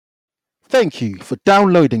Thank you for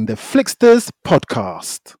downloading the Flicksters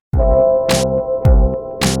podcast.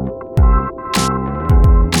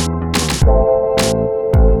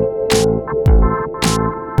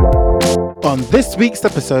 On this week's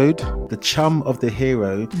episode, the chum of the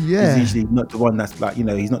hero is usually not the one that's like,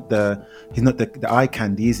 he's not the eye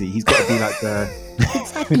candy, is he? He's got to be like the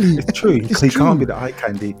Exactly. It's true. He can't be the eye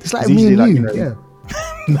candy. It's like me and you. Yeah.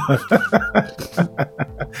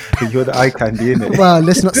 You're the eye candy, innit? Well,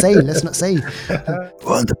 let's not say.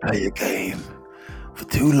 Want to play a game? For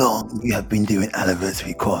too long, you have been doing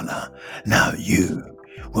anniversary corner. Now you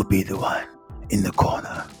will be the one in the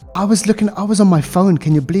corner. I was on my phone.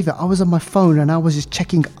 Can you believe it? I was on my phone and I was just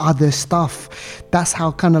checking other stuff. That's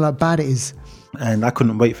how kind of like bad it is. And I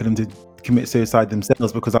couldn't wait for them to commit suicide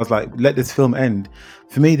themselves because I was like, let this film end.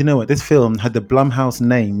 For me, you know what? This film had the Blumhouse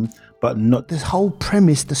name, but not... This whole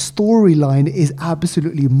premise, the storyline is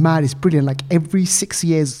absolutely mad. It's brilliant. Like every 6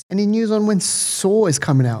 years. Any news on when Saw is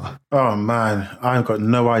coming out? Oh, man. I've got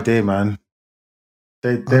no idea, man.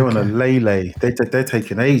 They're on a lay. They're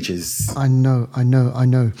taking ages. I know.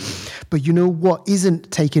 But you know what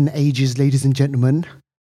isn't taking ages, ladies and gentlemen?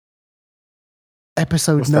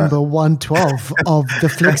 Episode number 112 of the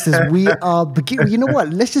Flicksters. We are you know what?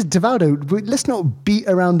 Let's just let's not beat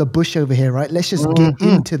around the bush over here, right? Let's just get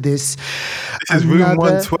into this. This is room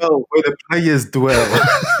 112 where the players dwell.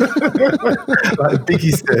 Like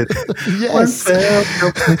Biggie said. Yes.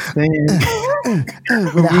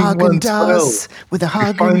 With the Haagen-Dazs. With the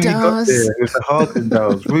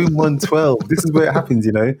Haagen-Dazs. Room 112. This is where it happens,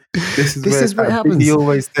 you know. This is where it happens. Biggie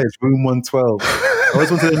always says room 112. I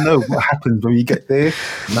always wanted to know what happens when you get there.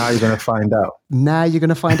 Now you're going to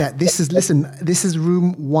find out. This is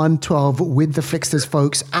room 112 with the Flicksters,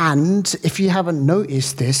 folks. And if you haven't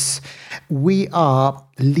noticed this, we are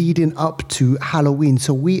leading up to Halloween.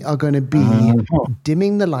 So we are going to be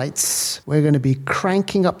dimming the lights. We're going to be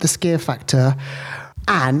cranking up the scare factor.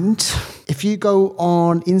 And if you go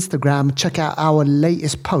on Instagram, check out our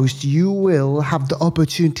latest post, you will have the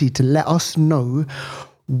opportunity to let us know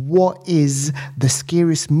what is the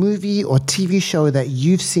scariest movie or TV show that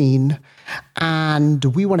you've seen, and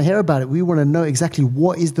we want to hear about it. We want to know exactly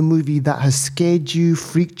what is the movie that has scared you,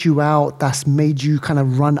 freaked you out, that's made you kind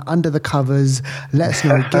of run under the covers. Let us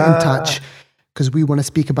know. Get in touch because we want to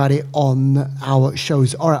speak about it on our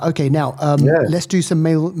shows. All right, okay, now let's do some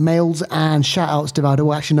mails and shout-outs, Devado.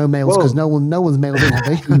 Well, actually, no mails because no one's mailed in, have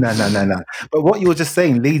they? No. But what you were just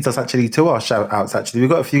saying leads us actually to our shout-outs, actually. We've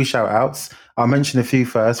got a few shout-outs. I'll mention a few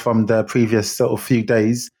first from the previous sort of few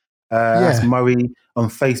days. That's Murray on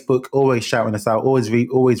Facebook, always shouting us out, always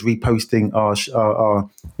reposting our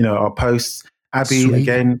posts. Abby,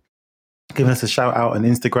 again, giving us a shout out on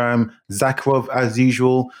Instagram. Zakharov, as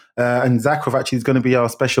usual. And Zakharov actually is going to be our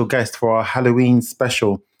special guest for our Halloween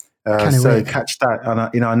special. So catch that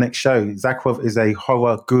in our next show. Zakharov is a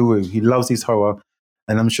horror guru. He loves his horror.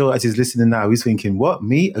 And I'm sure as he's listening now, he's thinking, what,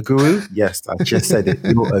 me, a guru? Yes, I just said it.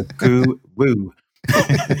 You're a guru.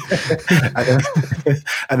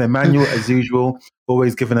 and Emmanuel, as usual,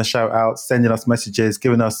 always giving us shout out, sending us messages,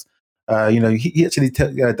 giving us, he actually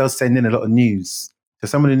does send in a lot of news. So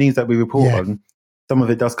some of the news that we report on, some of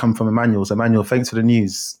it does come from Emmanuel. So Emmanuel, thanks for the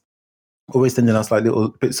news. Always sending us like little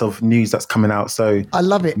bits of news that's coming out. So I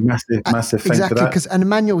love it. Massive thanks for that. Exactly, because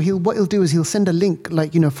Emmanuel, he'll do is he'll send a link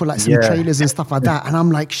for like some trailers and stuff like that. And I'm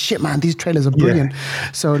like, shit, man, these trailers are brilliant.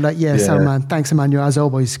 So so man, thanks, Emmanuel, as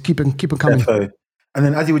always. Keep on coming. Defo. And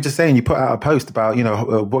then, as you were just saying, you put out a post about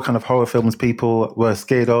what kind of horror films people were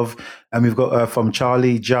scared of, and we've got from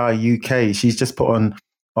Charlie Jai UK. She's just put on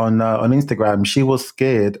Instagram. She was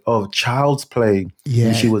scared of Child's Play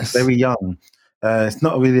when she was very young. It's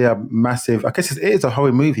not really a massive. I guess it is a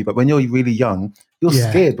horror movie, but when you're really young, you're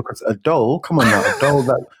scared because a doll. Come on now, a doll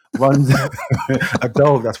that runs, a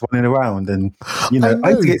doll that's running around, and I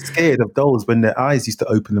used to get scared of dolls when their eyes used to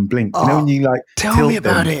open and blink. When you like tell me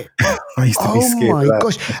about it. I used to be scared. Oh my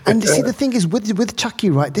gosh! And see, the thing is with Chucky,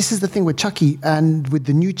 right? This is the thing with Chucky and with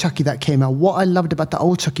the new Chucky that came out. What I loved about the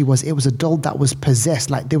old Chucky was it was a doll that was possessed.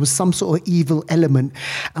 Like there was some sort of evil element.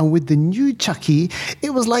 And with the new Chucky, it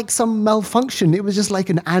was like some malfunction. It was just like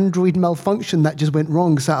an android malfunction that just went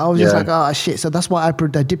wrong. So I was just like, oh shit. So that's why I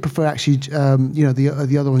did prefer actually,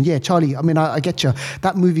 the other one. Yeah, Charlie. I mean, I get you.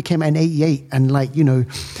 That movie came out in '88, and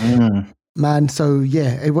man. So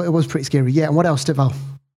yeah, it was pretty scary. Yeah. And what else, Deval?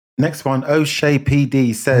 Next one, O'Shea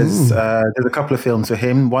PD says there's a couple of films for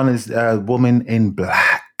him. One is Woman in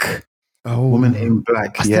Black. Oh, Woman in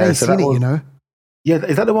Black. I still ain't seen it, you know. Yeah,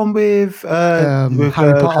 is that the one with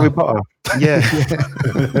Harry Potter? Yeah.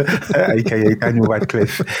 AKA Daniel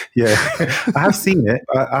Radcliffe. Yeah. I have seen it.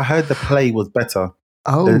 I heard the play was better.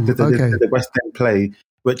 the West End play,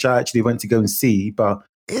 which I actually went to go and see. But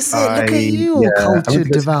is it? Look at you, cultured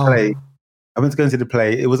Deval. I went to go and see the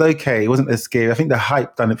play. It was okay. It wasn't as scary. I think the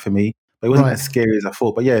hype done it for me, but it wasn't as scary as I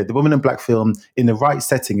thought. But yeah, the Woman in Black film in the right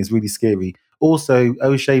setting is really scary. Also,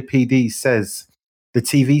 O'Shea PD says the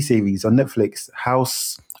TV series on Netflix,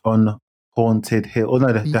 House on Haunted Hill.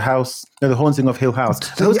 The Haunting of Hill House.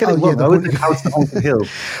 I always get it wrong. I always think House on Haunted Hill.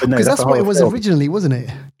 But no, that's what it was originally, wasn't it?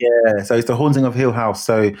 Yeah, so it's the Haunting of Hill House.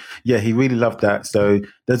 So yeah, he really loved that. So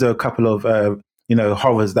those are a couple of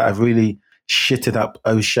horrors that have really shitted up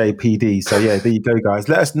O'Shea PD. So yeah, there you go, guys.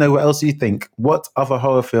 Let us know what else you think. What other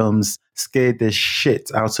horror films scared the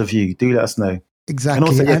shit out of you? Do let us know. Exactly. And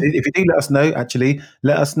also, if you do let us know, actually,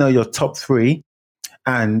 let us know your top 3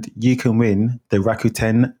 and you can win the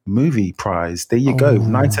Rakuten movie prize. There you go.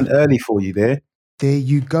 Nice and early for you there. There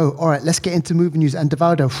you go. All right, let's get into movie news. And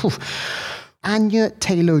Devaldo, Anya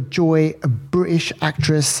Taylor-Joy, a British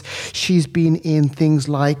actress. She's been in things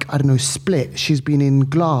like, Split. She's been in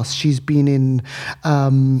Glass. She's been in,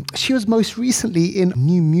 she was most recently in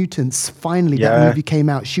New Mutants. Finally, that movie came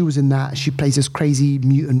out. She was in that. She plays this crazy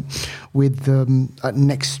mutant with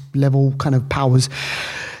next level kind of powers.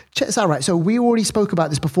 Check this out, right? So we already spoke about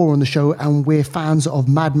this before on the show, and we're fans of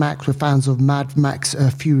Mad Max. We're fans of Mad Max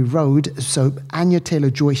Fury Road. So Anya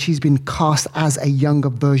Taylor-Joy, she's been cast as a younger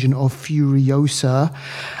version of Furiosa.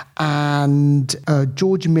 And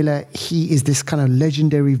George Miller, he is this kind of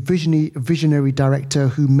legendary visionary director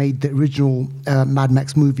who made the original Mad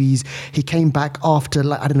Max movies. He came back after,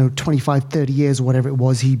 25, 30 years or whatever it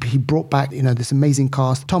was. He brought back, this amazing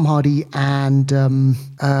cast. Tom Hardy and,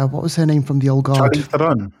 what was her name from the old guard?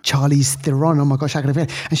 Charlize Theron. Oh my gosh, I could have.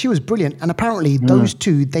 And she was brilliant. And apparently those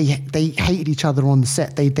two, they hated each other on the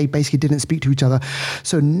set. They basically didn't speak to each other.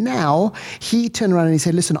 So now he turned around and he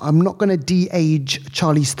said, listen, I'm not going to de-age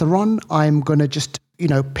Charlize Theron. I'm going to just,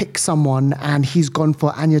 pick someone. And he's gone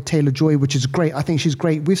for Anya Taylor-Joy, which is great. I think she's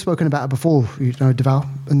great. We've spoken about her before, Deval,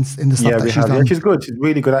 in the stuff that she's done. Yeah, she's good. She's a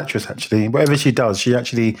really good actress, actually. Whatever she does, she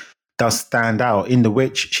actually does stand out. In The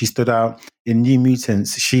Witch, she stood out. In New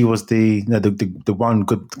Mutants, she was the one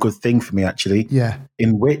good thing for me, actually. Yeah.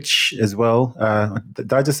 In Witch as well.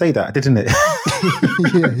 Did I just say that? Didn't it?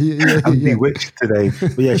 I'm bewitched today.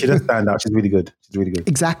 But yeah, she does stand out. She's really good.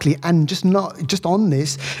 Exactly. And just on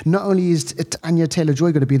this, not only is Anya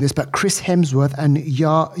Taylor-Joy going to be in this, but Chris Hemsworth and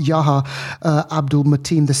Yahya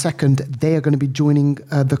Abdul-Mateen II, they are going to be joining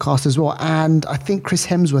the cast as well. And I think Chris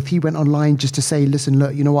Hemsworth, he went online just to say, listen,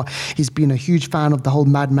 look, you know what? He's been a huge fan of the whole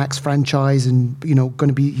Mad Max franchise. And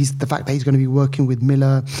he's the fact that he's going to be working with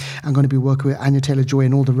Miller and going to be working with Anya Taylor-Joy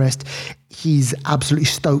and all the rest, he's absolutely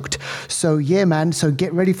stoked. So yeah, man, so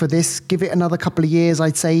get ready for this. Give it another couple of years,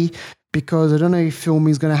 I'd say, because I don't know if filming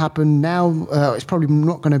is going to happen now. It's probably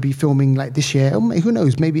not going to be filming like this year. Who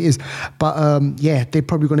knows, maybe it is, but they're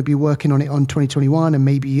probably going to be working on it on 2021 and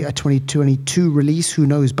maybe a 2022 release, who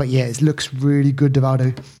knows. But yeah, it looks really good,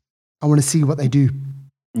 Devaldo. I want to see what they do.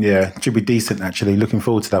 Yeah, it should be decent, actually. Looking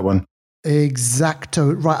forward to that one.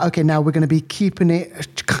 Exacto. Right. Okay. Now we're going to be keeping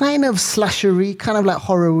it kind of slashery, kind of like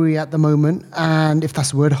horror-y at the moment. And if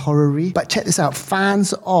that's the word, horror-y. But check this out.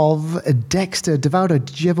 Fans of Dexter. Devaldo,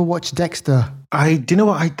 did you ever watch Dexter? Do you know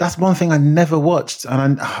what? That's one thing I never watched.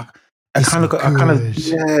 And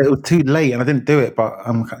it was too late and I didn't do it, but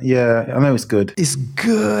I know it's good. It's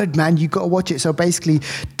good, man. You got to watch it. So basically,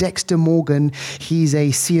 Dexter Morgan, he's a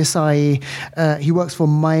CSI, he works for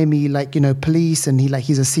Miami, police, and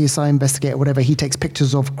he's a CSI investigator, whatever. He takes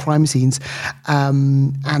pictures of crime scenes.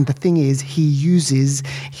 And the thing is, he uses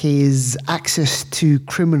his access to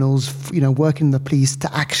criminals, working in the police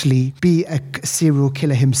to actually be a serial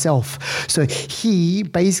killer himself. So he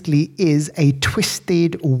basically is a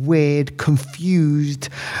twisted, weird, confused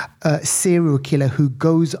serial killer who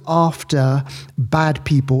goes after bad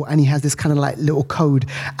people, and he has this kind of little code,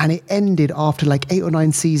 and it ended after 8 or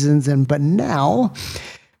 9 seasons, but now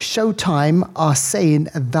Showtime are saying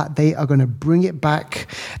that they are going to bring it back.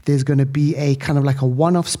 There's going to be a kind of a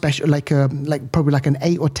one-off special, probably an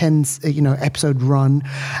 8 or 10 episode run,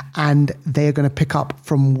 and they're going to pick up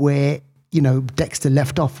from where Dexter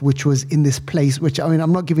left off, which was in this place, which,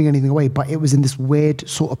 I'm not giving anything away, but it was in this weird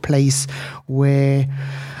sort of place where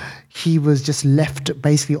he was just left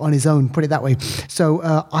basically on his own, put it that way. So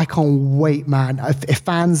I can't wait, man. If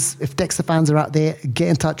Dexter fans are out there, get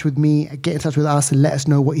in touch with me, get in touch with us, and let us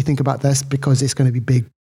know what you think about this, because it's going to be big.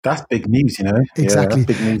 That's big news, Exactly. Yeah, that's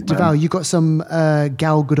big news, Deval, you got some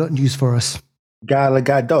Gal Gadot news for us. Gal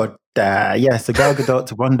Gadot. Yes, the Gal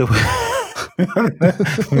Gadot Wonder Woman. Where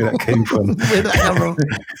that came from.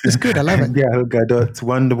 It's good, I love it. Gal Gadot,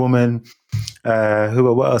 Wonder Woman.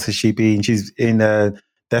 What else has she been? She's in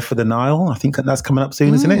Death of the Nile. I think that's coming up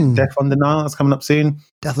soon, isn't it? Death on the Nile. That's coming up soon.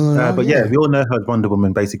 Death on the Nile. But yeah, we all know her as Wonder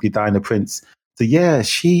Woman, basically Diana Prince. So yeah,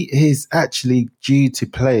 she is actually due to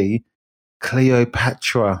play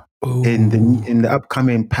Cleopatra in the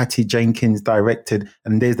upcoming Patty Jenkins directed,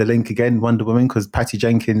 and there's the link again, Wonder Woman, because Patty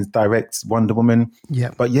Jenkins directs Wonder Woman.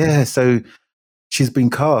 Yeah. But yeah, so she's been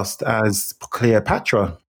cast as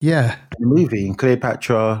Cleopatra. Yeah. In the movie. And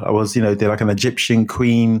Cleopatra, they're like an Egyptian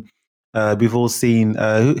queen. We've all seen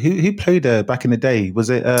who played her back in the day. Was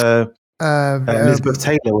it Elizabeth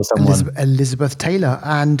Taylor or someone? Elizabeth Taylor,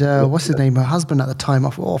 and what's his name? Her husband at the time.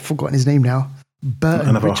 I've forgotten his name now.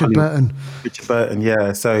 Richard Burton. Richard Burton,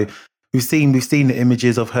 yeah. So we've seen the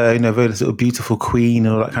images of her, very sort of beautiful queen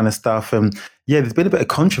and all that kind of stuff. And yeah, there's been a bit of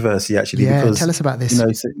controversy actually. Yeah, because, tell us about this. So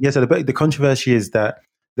the controversy is that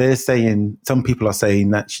some people are saying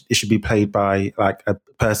that it should be played by like a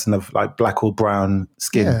person of like black or brown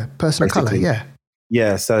skin. Yeah, person of color. Yeah.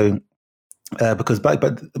 Yeah. So. Because, but I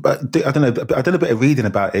don't know. I did a bit of reading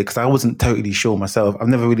about it because I wasn't totally sure myself. I've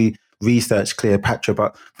never really researched Cleopatra,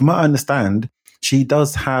 but from what I understand, she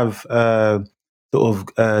does have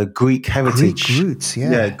Greek heritage, Greek roots,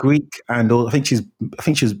 Greek, and all. I think she's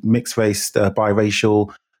mixed race,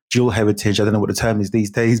 biracial, dual heritage. I don't know what the term is these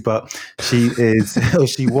days, but she is. Or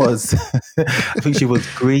she was. I think she was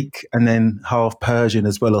Greek and then half Persian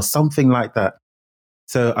as well, or something like that.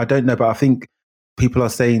 So I don't know, but I think. People are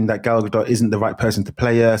saying that Gal Gadot isn't the right person to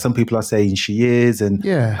play her. Some people are saying she is, and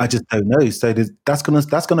I just don't know. So that's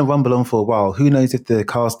gonna rumble on for a while. Who knows if the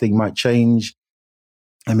casting might change?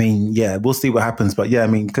 I mean, yeah, we'll see what happens. But yeah, I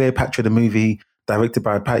mean, Cleopatra, the movie directed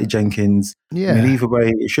by Patty Jenkins. Yeah, I mean, either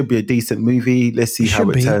way, it should be a decent movie. Let's see how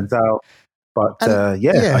it turns out. But I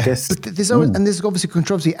guess there's obviously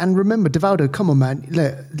controversy. And remember, Devaldo, come on, man,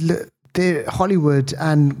 look. Hollywood,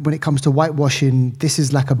 and when it comes to whitewashing, this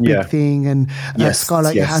is like a big thing. And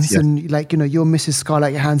Scarlett Johansson, you're Mrs.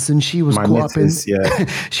 Scarlett Johansson. She was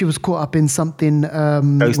she was caught up in something.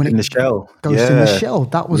 Ghost in the Shell. Ghost in the Shell.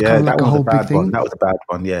 That was kind of like a whole big thing. That was a bad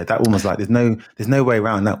one. Yeah, that one was like there's no way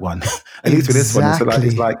around that one. At least with this one,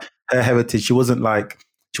 it's like her heritage. She wasn't like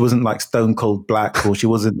Stone Cold Black, or she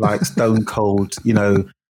wasn't like Stone Cold,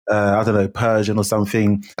 I don't know, Persian or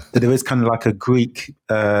something. So there is kind of like a Greek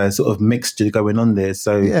sort of mixture going on there.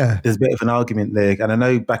 So there's a bit of an argument there. And I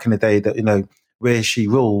know back in the day that, where she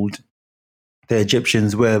ruled, the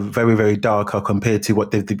Egyptians were very, very darker compared to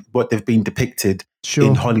what they've been depicted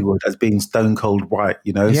in Hollywood as being stone cold white,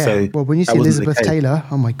 So well, when you see Elizabeth Taylor,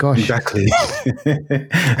 oh my gosh, exactly,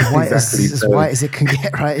 as white as it can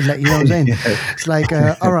get, right? Like, you know what I'm saying? It's like,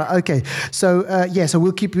 all right, okay. So so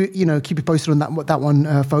we'll keep you posted on that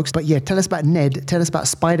one, folks. But yeah, tell us about Ned. Tell us about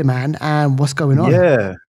Spider-Man and what's going on.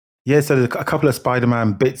 Yeah. So there's a couple of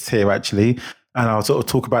Spider-Man bits here actually, and I'll sort of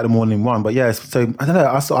talk about them all in one. But yeah, so I don't know.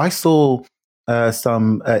 I saw.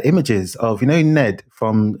 Some images of Ned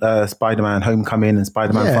from Spider-Man Homecoming and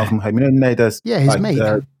Spider-Man Far From Home. Ned as his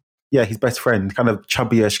mate. His best friend, kind of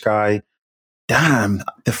chubbyish guy. Damn,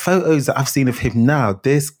 the photos that I've seen of him now,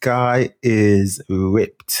 this guy is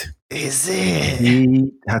ripped. Is it?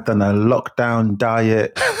 He had done a lockdown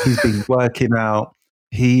diet. He's been working out.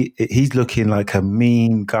 He's looking like a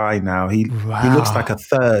mean guy now. He looks like a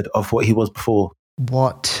third of what he was before.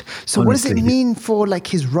 What? So honestly, what does it mean for like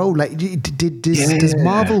his role? Like, does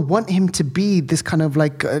Marvel want him to be this kind of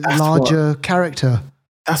like larger character?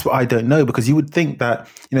 That's what I don't know, because you would think that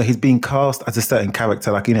he's being cast as a certain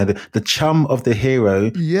character, like the chum of the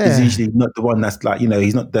hero is usually not the one that's like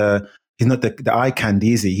he's not the eye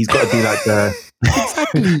candy, is he? He's got to be like the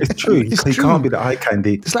exactly. It's true. He can't be the eye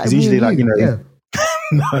candy. It's like he's usually like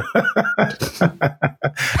No.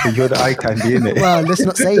 You're the eye candy, innit? Well, let's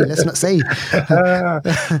not say.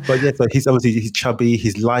 But yeah, so he's chubby,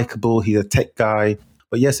 he's likable, he's a tech guy.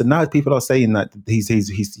 But yeah, so now people are saying that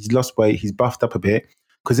he's lost weight, he's buffed up a bit.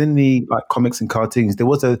 Because in the like comics and cartoons, there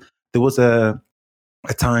was a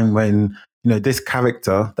time when this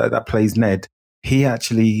character that plays Ned, he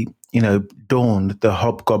actually donned the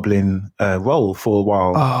hobgoblin role for a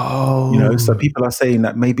while. Oh. So people are saying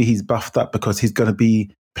that maybe he's buffed up because he's going to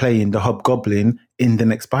be playing the hobgoblin in the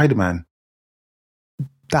next Spider-Man.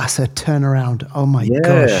 That's a turnaround. Oh my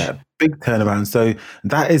gosh. Big turnaround. So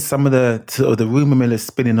that is some of the sort of the rumor mill is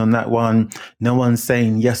spinning on that one. No one's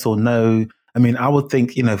saying yes or no. I mean, I would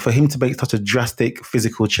think, for him to make such a drastic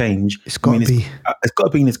physical change, it's got to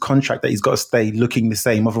be in his contract that he's got to stay looking the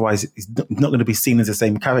same. Otherwise, he's not going to be seen as the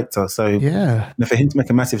same character. So for him to make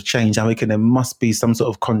a massive change, I reckon there must be some sort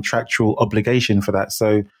of contractual obligation for that.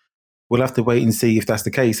 So we'll have to wait and see if that's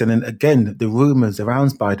the case. And then again, the rumors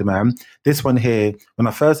around Spider-Man, this one here, when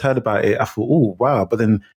I first heard about it, I thought, oh, wow. But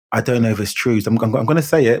then I don't know if it's true. So I'm going to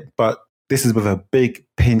say it, but this is with a big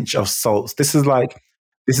pinch of salt. This is like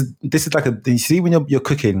you see when you're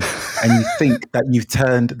cooking and you think that you've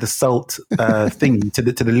turned the salt thingy to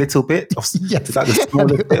the little bit of yes. to like the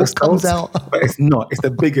smallest bit of salt, comes out. But it's not. It's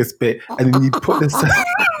the biggest bit, and then you put the salt,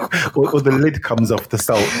 or the lid comes off the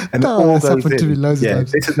salt, and it all goes in. To me loads of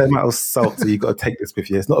times. This is the amount of salt, so you've got to take this with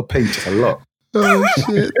you. It's not a pinch; it's a lot. Oh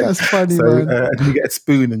shit, that's funny, man. And then you get a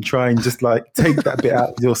spoon and try and just like take that bit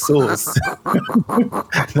out of your sauce.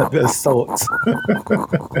 That bit of salt.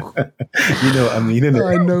 You know what I mean, innit?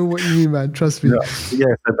 I know what you mean, man. Trust me.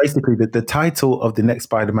 Yeah, so basically the title of the next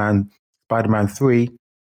Spider-Man 3,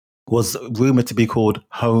 was rumored to be called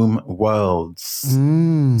Home Worlds. So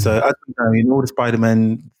as you know, in all the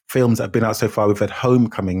Spider-Man films that have been out so far, we've had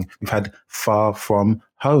Homecoming, we've had Far From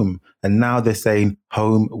Home, and now they're saying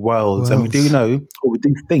Home Worlds. And we do know, or we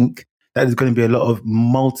do think, that there's going to be a lot of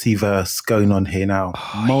multiverse going on here now.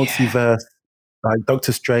 Multiverse, like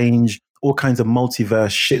Doctor Strange, all kinds of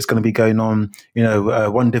multiverse shit's going to be going on. You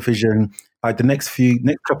know, One Division, like the next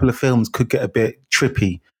couple of films could get a bit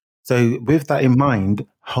trippy. So with that in mind,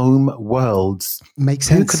 Home Worlds makes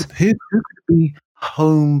sense. Who could be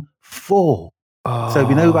home for? So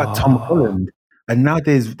we know about Tom Holland, and now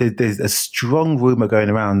there's a strong rumor going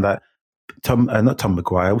around that not Tom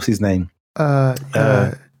Maguire, what's his name?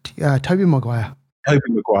 Tobey Maguire. Tobey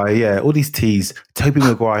Maguire, yeah, all these T's. Tobey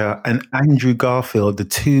Maguire and Andrew Garfield, the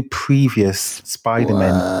two previous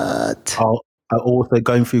Spider-Men, are also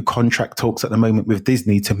going through contract talks at the moment with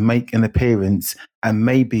Disney to make an appearance and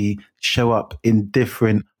maybe show up in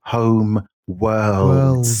different home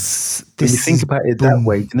worlds. When you think about it that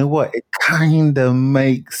way, you know what? It kind of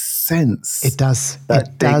makes sense. It does.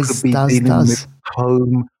 That they could be dealing with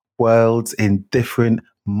home worlds in different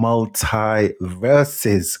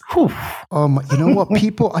multiverses. You know what?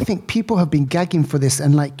 I think people have been gagging for this,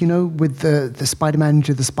 and like, you know, with the Spider-Man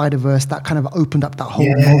Into the Spider-Verse, that kind of opened up that whole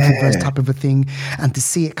multiverse type of a thing, and to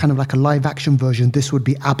see it kind of like a live action version, this would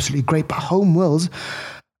be absolutely great. But Home Worlds,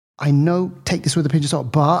 I know, take this with a pinch of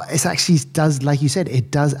salt, but it actually does, like you said,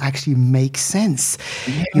 it does actually make sense.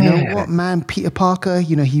 Yeah. You know what, man? Peter Parker,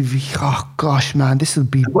 you know, oh gosh, man, this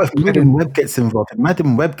would be what if Madam Web gets involved?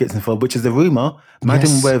 Madam Web gets involved, which is a rumor.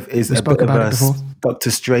 Madam Web is a bit of a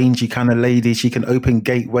Doctor Strange kind of lady. She can open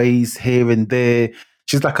gateways here and there.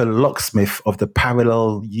 She's like a locksmith of the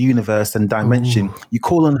parallel universe and dimension. Ooh. You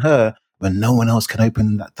call on her when no one else can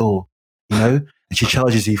open that door, you know? And she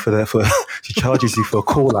charges you for a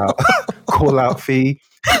call out fee,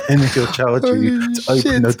 and then she'll charge you to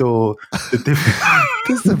open the door to different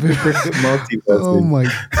multiverses. Oh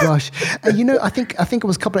my gosh! And you know, I think it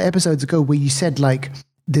was a couple of episodes ago where you said like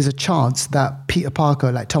there's a chance that Peter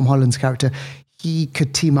Parker, like Tom Holland's character, he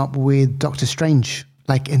could team up with Doctor Strange,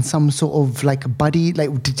 like in some sort of like buddy. Like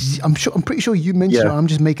I'm pretty sure you mentioned it. I'm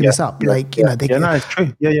just making this up. No, it's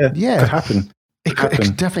true. Yeah, could happen. It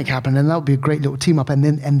could definitely happen, and that would be a great little team up. And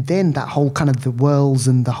then that whole kind of the worlds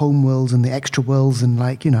and the home worlds and the extra worlds, and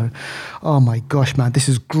like, you know, oh my gosh, man, this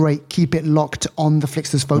is great. Keep it locked on the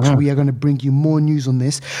Flixters, folks. We are going to bring you more news on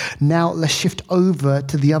this. Now let's shift over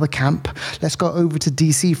to the other camp. Let's go over to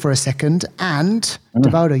DC for a second. And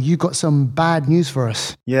Devaldo, you got some bad news for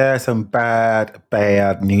us. Yeah, some bad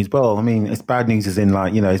news. Well, I mean, it's bad news as in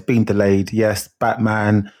like, you know, it's been delayed. Yes,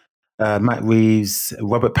 Batman, Matt Reeves,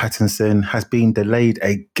 Robert Pattinson has been delayed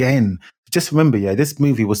again. Just remember, this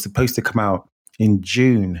movie was supposed to come out in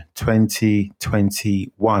June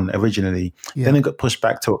 2021 originally. Then it got pushed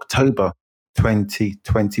back to October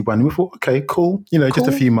 2021. And we thought, okay, cool. You know, just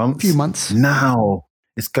a few months. Now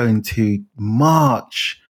it's going to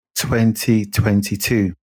March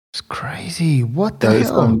 2022. It's crazy. What the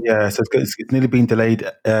hell? So it's nearly been delayed.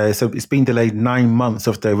 So it's been delayed 9 months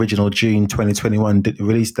of the original June 2021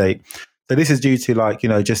 release date. So this is due to like, you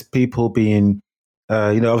know, just people being,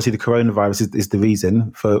 you know, obviously the coronavirus is the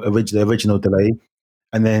reason for the original delay.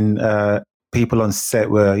 And then people on set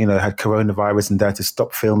were, you know, had coronavirus and they had to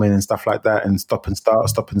stop filming and stuff like that and stop and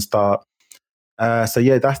start. So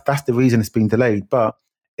yeah, that's the reason it's been delayed. But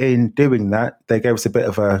in doing that, they gave us a bit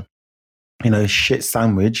of a, you know, shit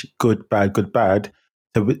sandwich, good, bad.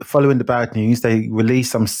 So following the bad news, they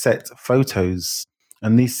released some set photos,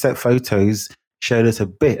 and these set photos showed us a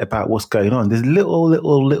bit about what's going on. There's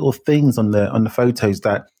little things on the photos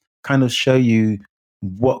that kind of show you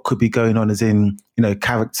what could be going on, as in, you know,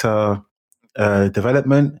 character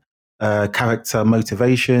development, character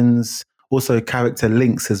motivations, also character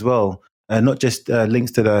links as well. Not just links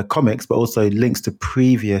to the comics, but also links to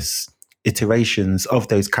previous iterations of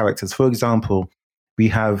those characters. For example, we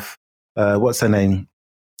have what's her name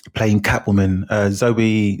playing Catwoman,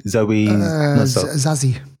 Zoe.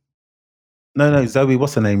 Zazie. No, Zoe.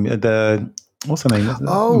 What's her name? What's her name?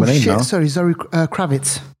 Oh shit! Now? Sorry, Zoe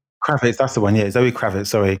Kravitz. Kravitz, that's the one. Yeah, Zoe Kravitz.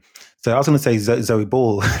 Sorry. So I was going to say Zoe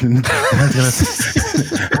Ball. Then I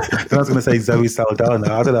was going to say Zoe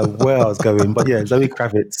Saldana. I don't know where I was going, but yeah, Zoe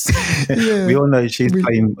Kravitz. Yeah. We all know she's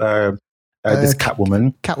playing this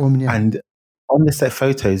Catwoman. Catwoman, yeah. And on the set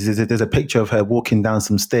photos, there's a picture of her walking down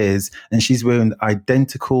some stairs, and she's wearing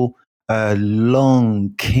identical,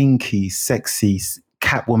 long, kinky, sexy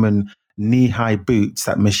Catwoman knee-high boots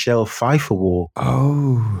that Michelle Pfeiffer wore.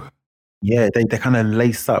 Oh. Yeah, they kind of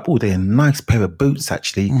lace up. Oh, they're a nice pair of boots,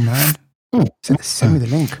 actually. Oh, man. Send me the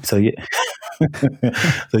link. So, yeah.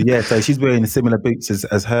 So she's wearing similar boots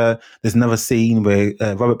as her. There's another scene where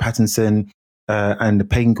Robert Pattinson and the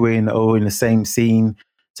Penguin are all in the same scene.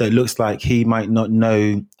 So it looks like he might not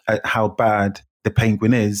know how bad the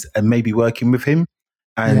Penguin is and maybe working with him.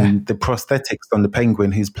 And the prosthetics on the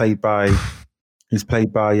Penguin, who's played by what's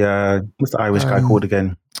the Irish guy called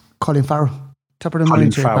again? Colin Farrell.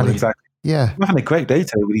 Colin Farrell, exactly. Yeah. I'm having a great day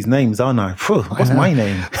today with these names, aren't I? Phew, what's my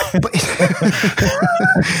name?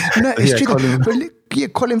 No, it's true.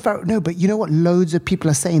 Colin Farrell. No, but you know what? Loads of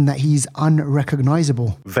people are saying that he's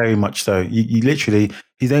unrecognizable. Very much so. You literally,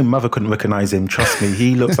 his own mother couldn't recognize him. Trust me.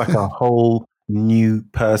 He looks like a whole new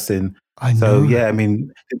person. I know. So, yeah, I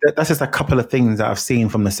mean, that's just a couple of things that I've seen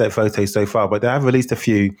from the set photos so far, but they have released a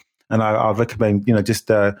few, and I recommend,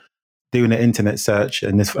 just doing an internet search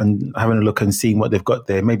and having a look and seeing what they've got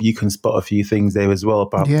there. Maybe you can spot a few things there as well.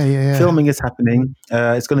 But filming is happening.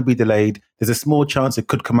 It's going to be delayed. There's a small chance it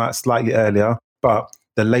could come out slightly earlier, but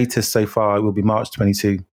the latest so far will be March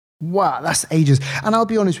 22. Wow, that's ages. And I'll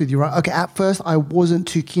be honest with you, right? Okay, at first I wasn't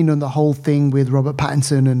too keen on the whole thing with Robert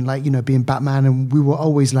Pattinson and being Batman, and we were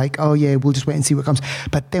always like, oh yeah, we'll just wait and see what comes.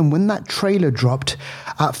 But then when that trailer dropped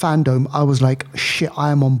at Fandom, I was like, shit,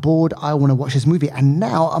 I am on board. I want to watch this movie. And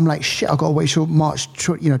now I'm like, shit, I've got to wait till March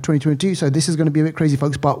 2022. So this is going to be a bit crazy,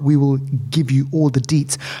 folks, but we will give you all the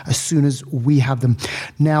deets as soon as we have them.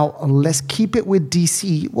 Now, let's keep it with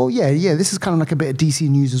DC. Well, yeah, this is kind of like a bit of DC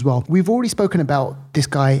news as well. We've already spoken about this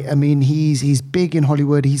guy. I mean, he's big in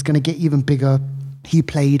Hollywood. He's going to get even bigger. He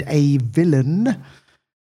played a villain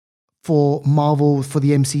for Marvel, for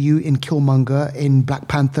the MCU in Killmonger, in Black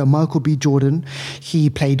Panther, Michael B. Jordan. He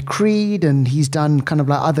played Creed, and he's done kind of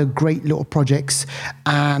like other great little projects.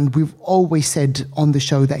 And we've always said on the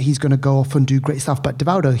show that he's going to go off and do great stuff. But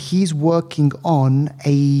Devaldo, he's working on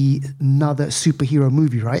another superhero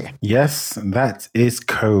movie, right? Yes, that is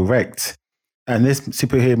correct. And this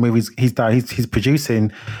superhero movie, he's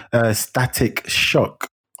producing Static Shock.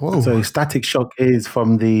 Whoa. So Static Shock is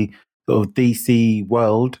from the sort of DC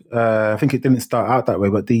world. I think it didn't start out that way,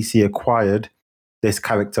 but DC acquired this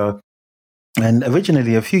character. And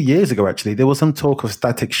originally, a few years ago, actually, there was some talk of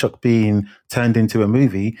Static Shock being turned into a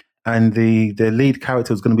movie. And the lead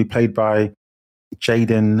character was going to be played by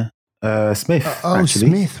Jaden Smith. Actually.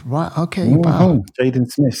 Smith, right. Okay. Mm-hmm. Wow. Jaden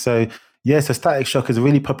Smith. So, so Static Shock is a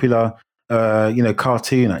really popular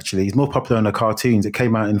cartoon. Actually, it's more popular in the cartoons. It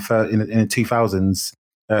came out in the 2000s,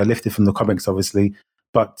 lifted from the comics, obviously.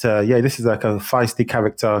 But this is like a feisty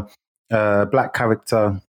character, black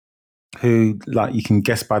character, who, like, you can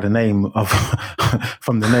guess by the name of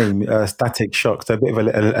from the name, Static Shock. So a bit of an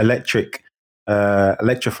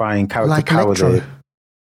electrifying character, like power Electro. There.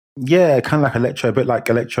 Yeah, kind of like Electro, a bit like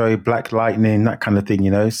Electro, Black Lightning, that kind of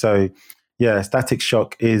thing. So yeah, Static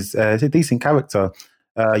Shock is a decent character.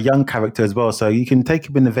 Young character as well, so you can take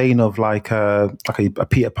him in the vein of like a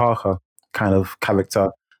Peter Parker kind of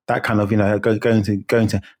character. That kind of going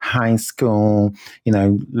to high school,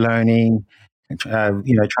 learning, trying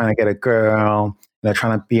to get a girl,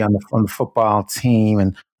 trying to be on the football team,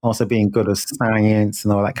 and also being good at science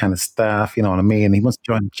and all that kind of stuff. You know what I mean? And he wants to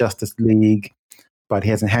join Justice League, but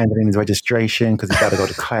he hasn't handed in his registration because he's got to go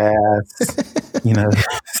to class.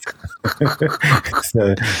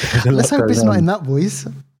 So let's hope it's not in that voice.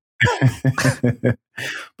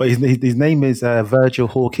 But his name is Virgil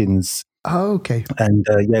Hawkins. Oh, okay. And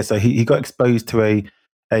so he got exposed to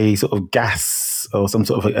a sort of gas or some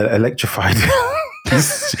sort of electrified.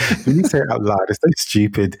 When you say it out loud, it's so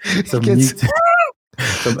stupid. So he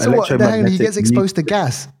gets exposed to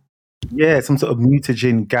gas? Yeah, some sort of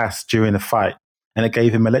mutagen gas during a fight, and it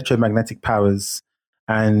gave him electromagnetic powers.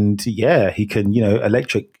 And yeah, he can,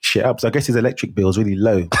 electric shit up. So I guess his electric bill is really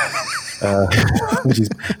low, which is,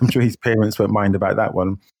 I'm sure his parents won't mind about that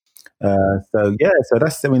one. So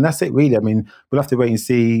that's it really. I mean, we'll have to wait and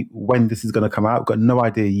see when this is going to come out. We've got no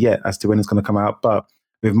idea yet as to when it's going to come out, but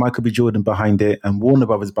with Michael B. Jordan behind it and Warner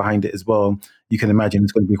Brothers behind it as well, you can imagine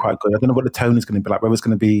it's going to be quite good. I don't know what the tone is going to be like, whether it's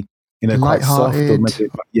going to be, quite soft or maybe,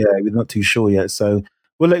 we're not too sure yet. So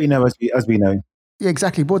we'll let you know as we know. Yeah,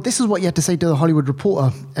 exactly. Well, this is what you had to say to the Hollywood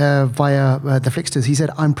Reporter via the Flicksters. He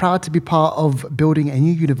said, "I'm proud to be part of building a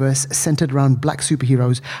new universe centered around black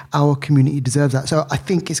superheroes. Our community deserves that." So I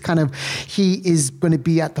think it's kind of, he is going to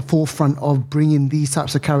be at the forefront of bringing these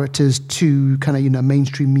types of characters to kind of,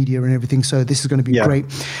 mainstream media and everything. So this is going to be great.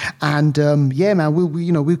 And man,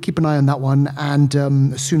 we'll keep an eye on that one. And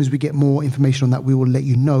as soon as we get more information on that, we will let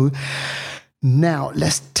you know. Now,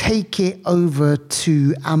 let's take it over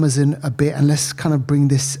to Amazon a bit and let's kind of bring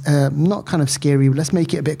this, not kind of scary, but let's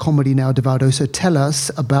make it a bit comedy now, Devaldo. So tell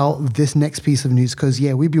us about this next piece of news, because,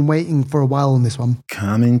 we've been waiting for a while on this one.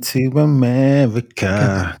 Coming to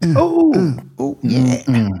America.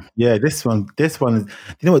 Yeah, this one is, you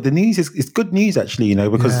know what, the news is, it's good news actually,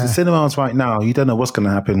 because the cinemas right now, you don't know what's going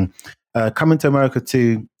to happen. Coming to America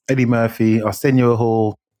 2, Eddie Murphy, Arsenio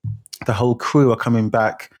Hall, the whole crew are coming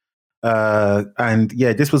back.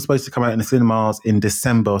 This was supposed to come out in the cinemas in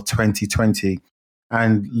December 2020.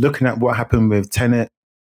 And looking at what happened with Tenet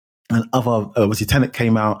and obviously Tenet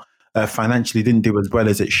came out financially, didn't do as well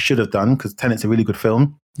as it should have done, because Tenet's a really good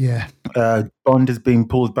film. Yeah. Bond has been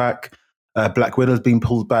pulled back. Black Widow has been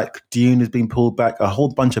pulled back. Dune has been pulled back. A whole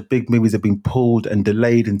bunch of big movies have been pulled and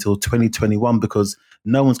delayed until 2021 because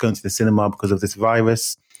no one's going to the cinema because of this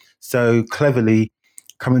virus. So cleverly,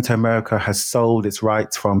 Coming to America has sold its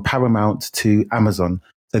rights from Paramount to Amazon.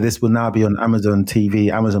 So this will now be on Amazon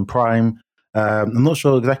TV, Amazon Prime. I'm not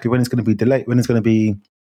sure exactly when it's going to be delayed, when it's going to be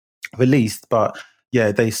released, but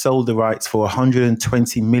they sold the rights for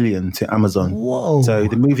 $120 million to Amazon. Whoa. So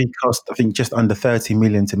the movie cost, I think, just under $30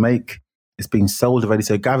 million to make. It's been sold already,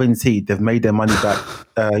 so guaranteed they've made their money back,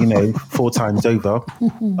 4 times over.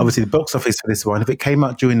 Obviously, the box office for this one, if it came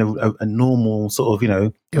out during a normal sort of,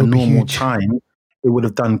 a normal time, it would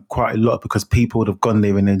have done quite a lot because people would have gone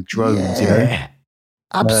there in their drones,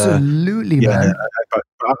 Absolutely, man. But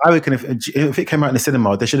I reckon if it came out in the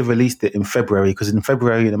cinema, they should have released it in February, because in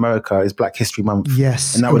February in America is Black History Month.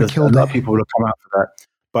 Yes, and that would have a lot of people would have come out for that.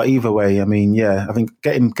 But either way, I mean, I think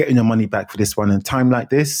getting your money back for this one in a time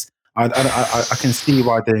like this, I can see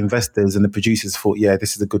why the investors and the producers thought,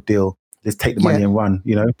 this is a good deal. Let's take the money and run,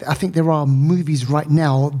 I think there are movies right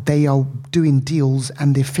now, they are doing deals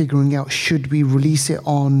and they're figuring out, should we release it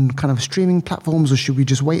on kind of streaming platforms or should we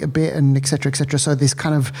just wait a bit, and et cetera, et cetera. So there's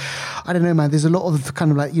kind of, I don't know, man, there's a lot of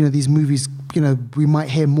kind of like, these movies, we might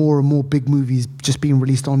hear more and more big movies just being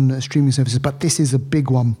released on streaming services, but this is a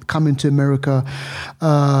big one. Coming to America.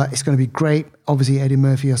 It's going to be great. Obviously, Eddie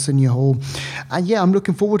Murphy, Arsenio Hall. And I'm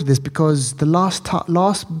looking forward to this because the last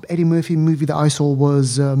Eddie Murphy movie that I saw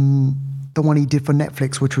was the one he did for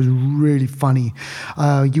Netflix, which was really funny.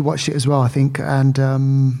 You watched it as well, I think. And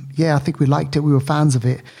I think we liked it. We were fans of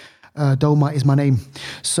it. Dolomite is my name.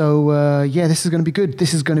 So this is going to be good.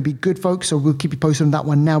 This is going to be good, folks. So we'll keep you posted on that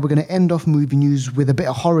one. Now we're going to end off movie news with a bit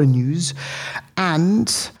of horror news.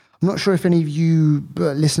 And I'm not sure if any of you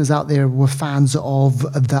listeners out there were fans of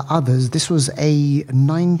The Others. This was a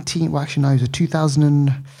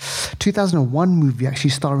 2001 movie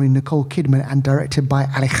actually starring Nicole Kidman and directed by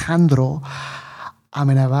Alejandro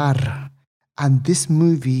Amenabar. And this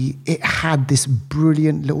movie, it had this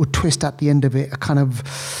brilliant little twist at the end of it, a kind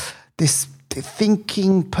of this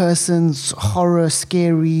thinking person's horror,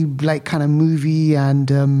 scary, like kind of movie.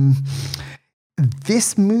 And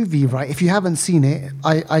this movie, right, if you haven't seen it,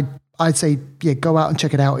 I'd say, go out and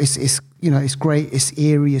check it out. It's great, it's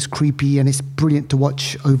eerie, it's creepy, and it's brilliant to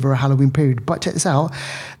watch over a Halloween period. But check this out.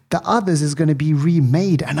 The Others is going to be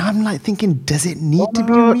remade. And I'm like thinking, does it need to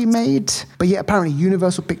be remade? But apparently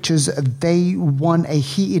Universal Pictures, they won a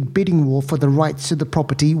heated bidding war for the rights to the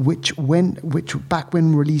property, which back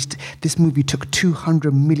when released, this movie took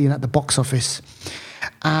 $200 million at the box office.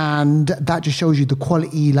 And that just shows you the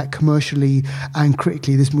quality, like commercially and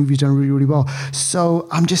critically, this movie's done really, really well. So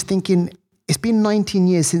I'm just thinking, it's been 19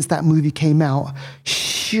 years since that movie came out.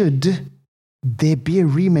 Should there be a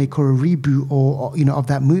remake or a reboot or of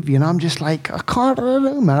that movie? And I'm just like, I don't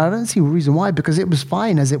know, man. I don't see a reason why, because it was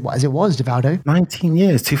fine as it was, Devaldo. 19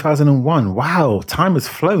 years, 2001. Wow, time has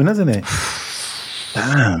flown, hasn't it?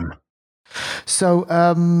 Damn. So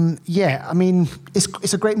I mean,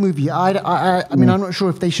 it's a great movie. I mean, I'm not sure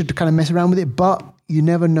if they should kind of mess around with it, but you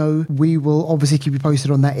never know. We will obviously keep you posted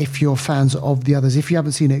on that if you're fans of The Others. If you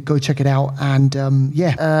haven't seen it, go check it out. And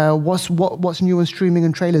what's new on streaming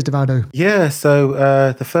and trailers, Devaldo? Yeah,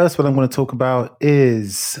 so the first one I'm going to talk about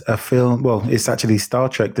is a film. Well, it's actually Star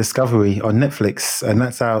Trek Discovery on Netflix, and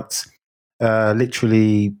that's out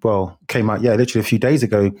literally a few days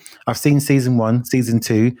ago. I've seen season 1, season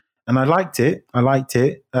 2, and I liked it. I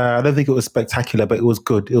don't think it was spectacular, but it was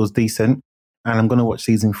good. It was decent. And I'm going to watch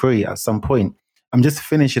season 3 at some point. I'm just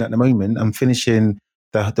finishing at the moment. I'm finishing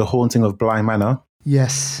the Haunting of Bly Manor.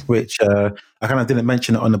 Yes. Which I kind of didn't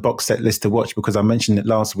mention it on the box set list to watch because I mentioned it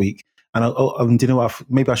last week. And do you know what?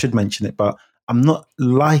 Maybe I should mention it, but I'm not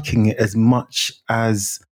liking it as much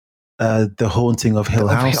as The Haunting of Hill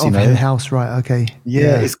House. Hill House, right? Okay.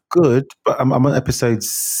 Yeah, it's good, but I'm on episode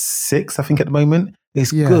 6, I think, at the moment.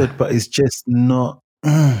 It's good, but it's just not.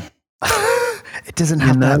 It doesn't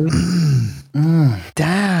have that.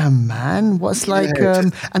 Damn, man. What's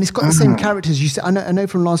and it's got the same characters. You said, I know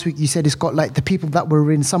from last week you said it's got like the people that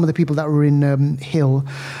were in, some of the people that were in Hill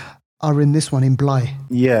are in this one, in Bly.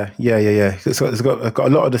 Yeah. It's got a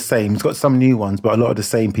lot of the same. It's got some new ones, but a lot of the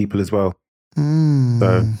same people as well.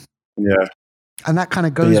 So, yeah. And that kind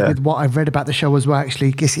of goes with what I've read about the show as well,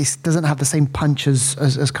 actually. It doesn't have the same punch as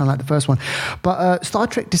kind of like the first one. But Star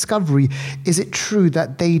Trek Discovery, is it true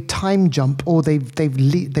that they time jump, or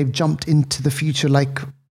they've jumped into the future like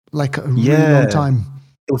a really long time?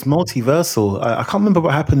 It was multiversal. I can't remember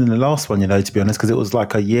what happened in the last one, to be honest, because it was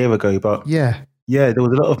like a year ago. But yeah, there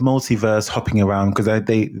was a lot of multiverse hopping around because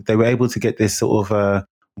they were able to get this sort of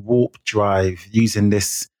warp drive using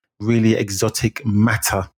this really exotic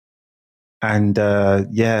matter. And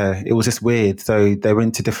it was just weird. So they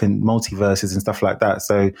went to different multiverses and stuff like that.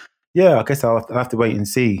 So yeah, I guess I'll have to wait and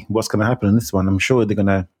see what's going to happen in this one. I'm sure they're going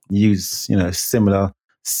to use similar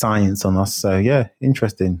science on us. So yeah,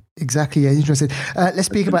 interesting. Exactly, yeah, interesting. Let's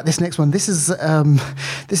speak about this next one. This is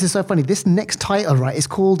so funny. This next title, right, is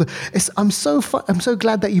called. I'm so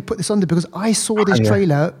glad that you put this on there because I saw this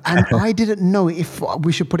trailer and I didn't know if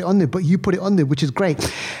we should put it on there, but you put it on there, which is great.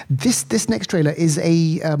 This next trailer is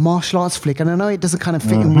a martial arts flick, and I know it doesn't kind of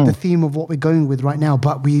fit in with the theme of what we're going with right now,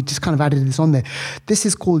 but we just kind of added this on there. This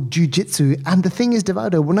is called Jiu-Jitsu, and the thing is,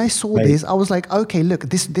 Devaldo, when I saw this, I was like, okay, look,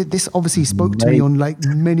 this obviously spoke to me on like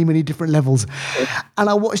many different levels, and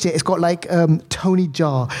I watched it. It's got like Tony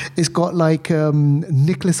Jaa. It's got like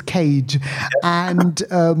Nicolas Cage, and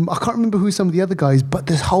I can't remember who some of the other guys. But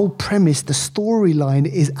this whole premise, the storyline,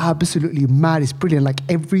 is absolutely mad. It's brilliant. Like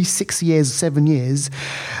every 6 years, 7 years,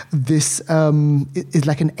 this is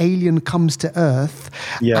like an alien comes to Earth,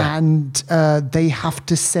 and they have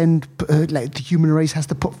to send like the human race has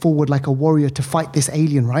to put forward like a warrior to fight this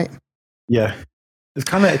alien, right? Yeah, it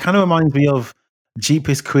kind of reminds me of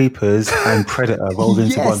Jeepers Creepers and Predator rolled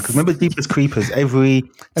into one. Because remember Jeepers Creepers, every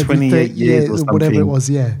 28 years or something, whatever it was,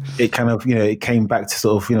 it kind of, it came back to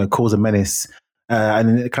sort of, cause a menace.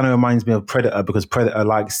 And it kind of reminds me of Predator because Predator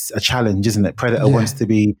likes a challenge, isn't it? Predator wants to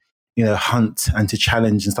be, hunt and to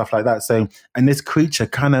challenge and stuff like that. So, and this creature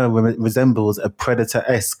kind of resembles a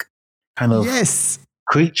Predator-esque kind of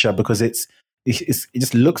creature because it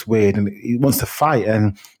just looks weird and it wants to fight.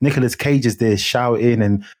 And Nicolas Cage is there shouting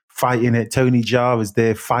and fighting it. Tony Jaa is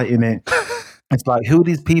there fighting it. It's like, who are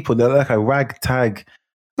these people? They're like a ragtag.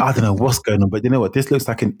 I don't know what's going on, but you know what? This looks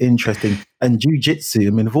like an interesting and jiu-jitsu. I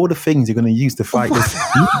mean, of all the things you're going to use to fight this,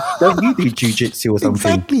 don't you do jiu-jitsu or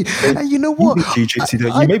something? Exactly. And you know what? You do jiu-jitsu,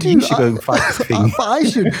 don't you? Maybe you should go and fight this thing. I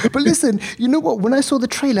should. But listen, you know what? When I saw the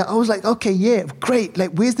trailer, I was like, okay, yeah, great.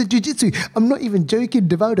 Like, where's the jiu-jitsu? I'm not even joking,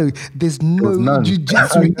 Devaldo. There's no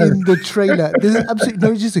jiu-jitsu in the trailer. There's absolutely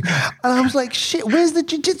no jiu-jitsu. And I was like, shit, where's the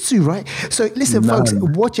jiu-jitsu, right? So listen, folks,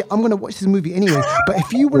 watch it. I'm going to watch this movie anyway. But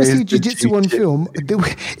if you want to see jiu-jitsu on film,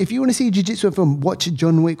 if you want to see jiu-jitsu on film, watch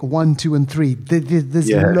John Wick 1, 2, and 3. There's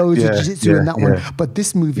loads of jiu-jitsu in that one. But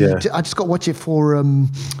this movie, I just got to watch it for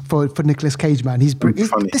Nicolas Cage, man. He's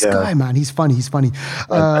this guy, man. He's funny. He's funny.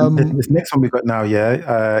 This next one we've got now,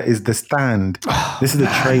 is The Stand. This is the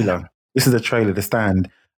trailer. The Stand.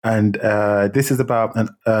 And this is about,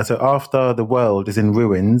 so after the world is in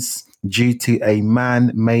ruins due to a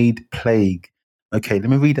man-made plague. Okay, let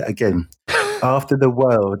me read it again. After the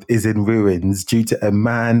world is in ruins due to a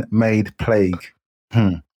man-made plague.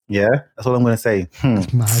 Yeah, that's all I'm going to say.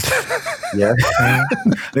 That's mad. Yeah.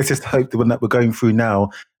 Let's just hope the one that we're going through now,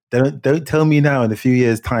 don't tell me now in a few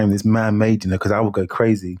years' time it's man-made, because I will go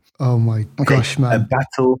crazy. Oh my gosh, man. A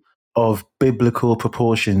battle of biblical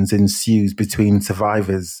proportions ensues between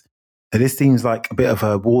survivors. Now, this seems like a bit of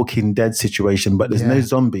a Walking Dead situation, but there's no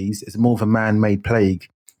zombies. It's more of a man-made plague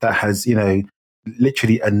that has,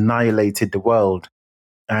 literally annihilated the world.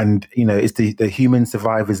 And, it's the human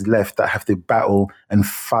survivors left that have to battle and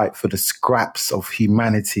fight for the scraps of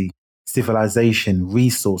humanity, civilization,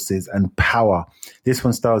 resources, and power. This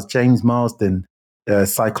one stars James Marsden,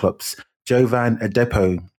 Cyclops, Jovan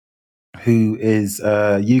Adepo, who is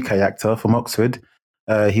a UK actor from Oxford,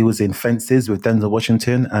 He was in Fences with Denzel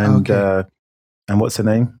Washington and what's her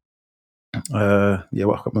name? I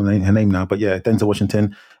can't remember her name now, but yeah, Denzel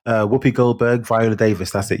Washington, Whoopi Goldberg, Viola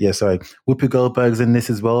Davis. That's it. Yeah, sorry. Whoopi Goldberg's in this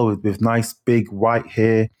as well with nice big white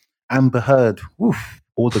hair. Amber Heard. Woof.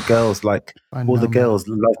 All the girls love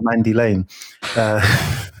Mandy Lane.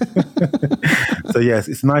 So yes,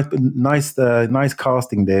 it's nice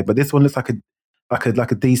casting there. But this one looks like a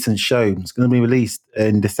decent show. It's going to be released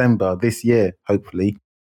in December this year, hopefully.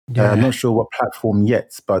 Yeah. I'm not sure what platform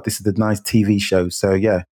yet, but this is a nice TV show. So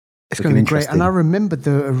yeah. It's going to be great. And I remember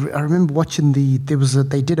watching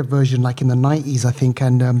they did a version like in the 90s, I think,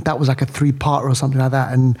 and that was like a 3-part or something like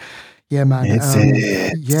that. And yeah, man.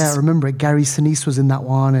 I remember it. Gary Sinise was in that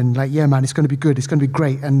one. And like, yeah, man, it's going to be good. It's going to be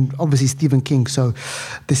great. And obviously Stephen King. So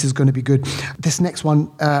this is going to be good. This next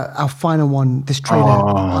one, our final one, this trailer,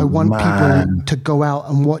 I want people to go out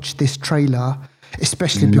and watch this trailer,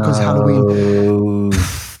 especially because Halloween.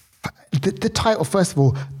 The title, first of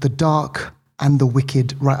all, The Dark and the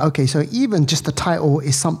Wicked. Right, okay, so even just the title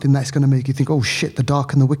is something that's going to make you think, oh shit, The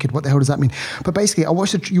Dark and the Wicked, what the hell does that mean? But basically,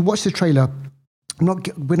 you watch the trailer.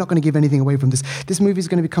 We're not going to give anything away from this. This movie is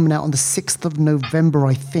going to be coming out on the 6th of November,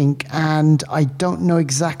 I think, and I don't know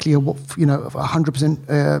exactly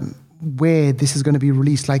 100% where this is going to be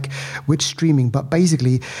released, like which streaming, but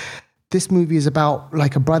basically, this movie is about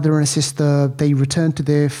like a brother and a sister. They return to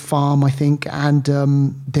their farm, I think, and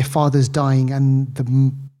their father's dying, and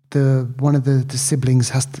one of the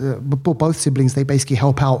siblings both siblings, they basically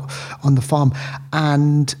help out on the farm,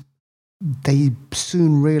 and they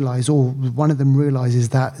soon realize, or one of them realizes,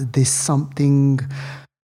 that there's something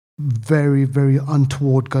very, very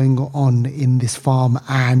untoward going on in this farm.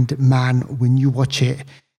 And man, when you watch it,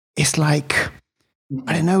 it's like,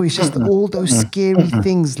 I don't know, it's just all those scary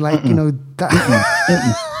things, like, you know, that.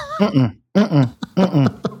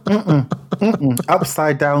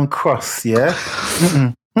 Upside down cross, yeah?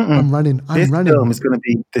 I'm running. This film is going to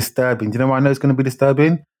be disturbing. Do you know why I know it's going to be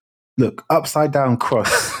disturbing? Look, upside down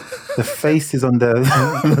cross. The faces on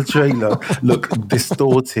the trailer look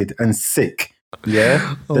distorted and sick.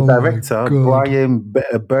 Yeah? The director, Brian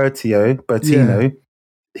Bertino,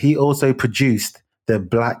 he also produced The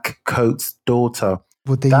Black Coat's Daughter.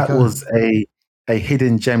 Well, that was a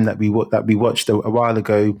hidden gem that we watched a while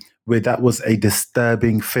ago, where that was a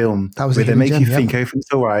disturbing film. That was where they make you think everything's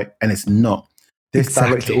all right, and it's not. This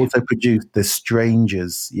director also produced The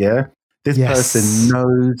Strangers, yeah? This person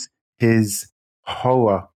knows his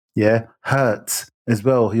horror, yeah? Hurt as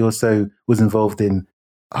well. He also was involved in,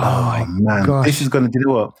 man. Gosh. This is going to, you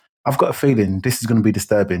know what? I've got a feeling this is going to be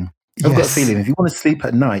disturbing. I've got a feeling if you want to sleep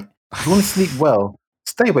at night, if you want to sleep well,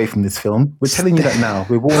 stay away from this film. We're telling you that now.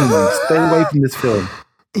 We're warning you. Stay away from this film.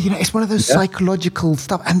 You know, it's one of those psychological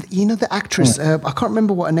stuff. And you know, the actress, I can't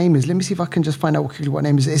remember what her name is. Let me see if I can just find out quickly what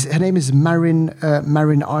her name is. Her name is Marin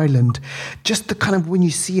Ireland. Just the kind of, when you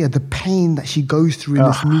see her, the pain that she goes through in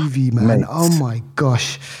this movie, man. Mate. Oh my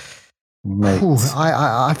gosh. Ooh,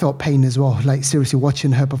 I felt pain as well, like seriously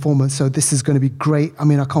watching her performance. So this is going to be great. I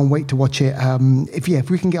mean, I can't wait to watch it. If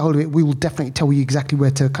we can get hold of it, we will definitely tell you exactly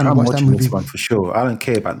where to kind of watch that movie. I'm watching this one for sure. I don't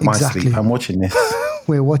care about my sleep. I'm watching this.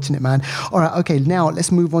 We're watching it, man. All right, okay, now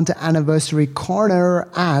let's move on to Anniversary Corner.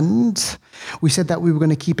 And we said that we were going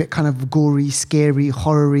to keep it kind of gory, scary,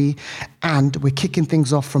 horror-y. And we're kicking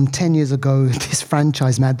things off from 10 years ago. This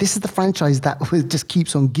franchise, man. This is the franchise that just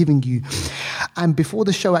keeps on giving you. And before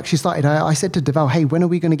the show actually started, I said to Deval, hey, when are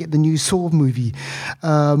we going to get the new Saw movie?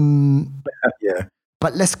 Yeah.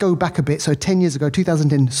 But let's go back a bit. So 10 years ago,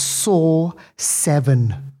 2010, Saw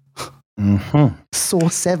 7. Mm-hmm. Saw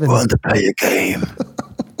 7. Want to play a game?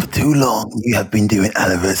 For too long, you have been doing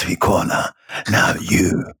Anniversary Corner. Now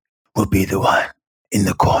you will be the one in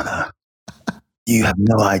the corner. You have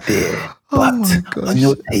no idea, but on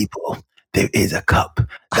your table, there is a cup.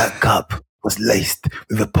 That cup was laced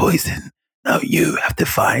with a poison. Now you have to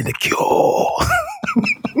find a cure.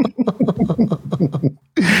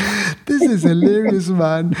 This is hilarious,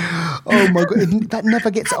 man. Oh my God. That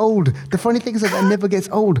never gets old. The funny thing is that never gets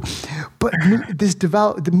old. But this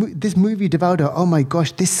movie, Devaldo, oh my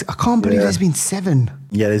gosh, I can't believe there's been 7.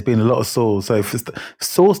 Yeah, there's been a lot of Saw. So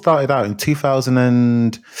Saw started out in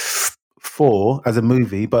 2004 as a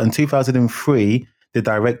movie, but in 2003, the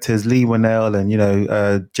directors Lee Winnell and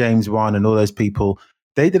James Wan and all those people,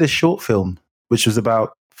 they did a short film which was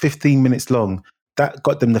about 15 minutes long. That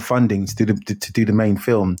got them the funding to do the main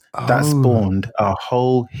film. That spawned a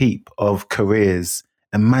whole heap of careers.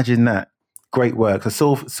 Imagine that. Great work.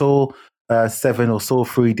 So Saw 7 or Saw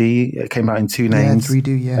 3D, it came out in 2 names.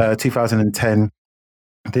 3D, 2010.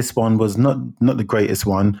 This one was not the greatest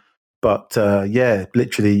one, But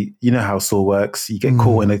literally, you know how Saw works. You get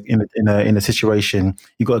caught in a situation.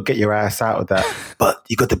 You got to get your ass out of that. But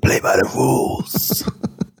you got to play by the rules.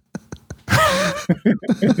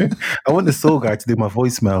 I want the Saw guy to do my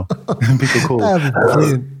voicemail. People call.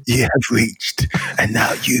 You have reached, and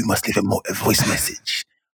now you must leave a voice message.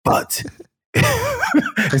 But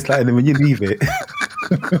it's like, and then when you leave it,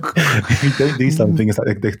 if you don't do something, it's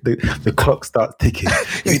like the clock starts ticking.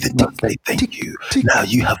 You did not say thank you. Now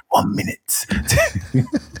you have 1 minute.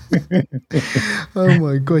 Oh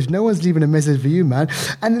my gosh, no one's leaving a message for you, man.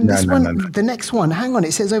 And then the next one, hang on,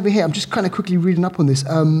 it says over here, I'm just kind of quickly reading up on this.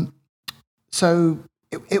 So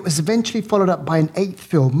it was eventually followed up by an 8th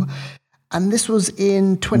film, and this was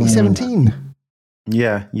in 2017.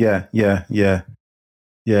 Yeah. There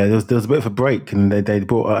was a bit of a break, and they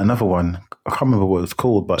brought out another one. I can't remember what it was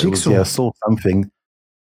called, but Jigsaw. It was Saw something.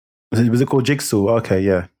 Was it called Jigsaw? Okay,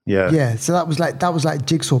 yeah. Yeah, so that was like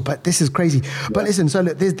Jigsaw, but this is crazy. Yeah. But listen, so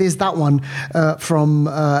look, there's that one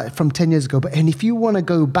from 10 years ago. But and if you want to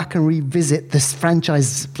go back and revisit this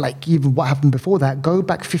franchise, like even what happened before that, go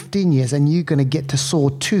back 15 years, and you're going to get to Saw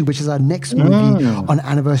 2, which is our next movie on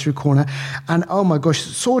Anniversary Corner. And oh my gosh,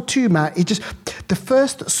 Saw 2, man! The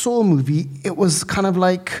first Saw movie, it was kind of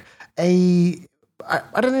like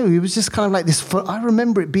I don't know. It was just kind of like this. I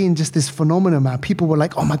remember it being just this phenomenon, man. People were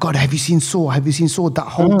like, "Oh my God, have you seen Saw? Have you seen Saw?" That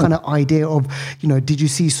whole kind of idea of, did you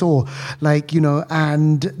see Saw? Like,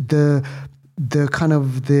 and the kind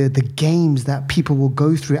of the games that people will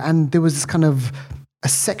go through. And there was this kind of a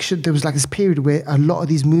section. There was like this period where a lot of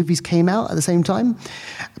these movies came out at the same time.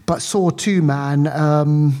 But Saw 2, man.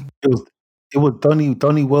 It was Donnie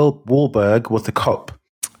Wahlberg was the cop.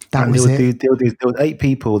 There were 8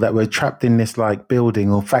 people that were trapped in this like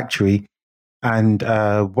building or factory, and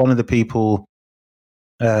one of the people,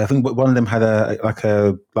 I think one of them had a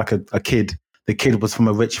kid. The kid was from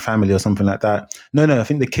a rich family or something like that. No, I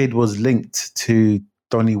think the kid was linked to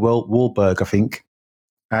Donnie Wahlberg, I think,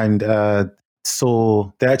 and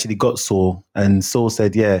they actually got Saw, and Saw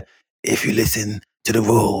said, "Yeah, if you listen to the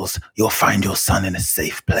rules, you'll find your son in a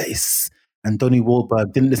safe place." And Donnie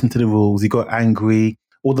Wahlberg didn't listen to the rules. He got angry.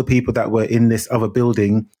 All the people that were in this other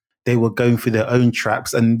building, they were going through their own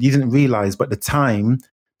traps, and you didn't realize, but the time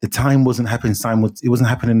wasn't happening. It wasn't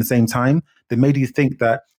happening at the same time. They made you think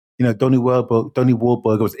that, Donnie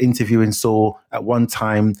Wahlberg was interviewing Saw at one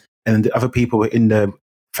time, and the other people were in the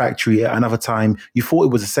factory at another time. You thought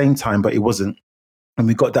it was the same time, but it wasn't. And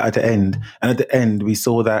we got that at the end. And at the end, we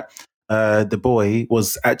saw that the boy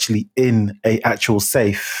was actually in a actual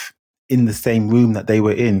safe in the same room that they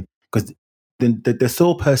were in, because the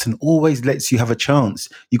Saw person always lets you have a chance.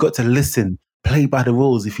 You got to listen, play by the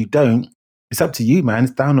rules. If you don't, it's up to you, man.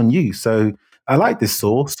 It's down on you. So I like this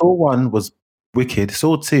Saw. Saw 1 was wicked.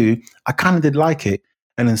 Saw 2, I kind of did like it.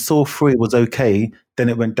 And then Saw 3 was okay. Then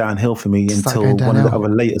it went downhill for me until one of the other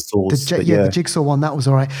later Saws. The Jigsaw one, that was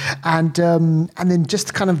all right. And then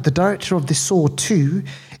just kind of the director of this Saw 2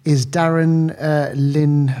 is Darren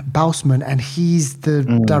Lynn Bousman, and he's the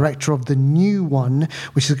director of the new one,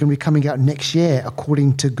 which is going to be coming out next year,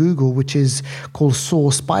 according to Google, which is called Saw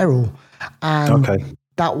Spiral. And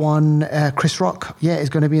that one, Chris Rock, is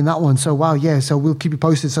going to be in that one. So, wow, so we'll keep you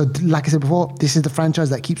posted. So, like I said before, this is the franchise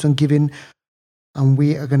that keeps on giving, and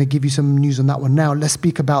we are going to give you some news on that one. Now, let's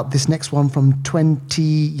speak about this next one from 20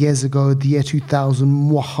 years ago, the year 2000.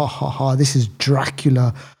 This is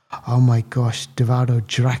Dracula. Oh my gosh, Devado,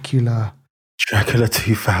 Dracula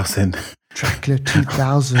 2000. Dracula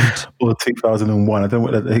 2000. Or 2001. I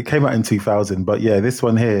don't know. It came out in 2000. But yeah, this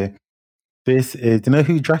one here, this is, do you know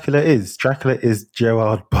who Dracula is? Dracula is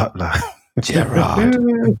Gerard Butler. Gerard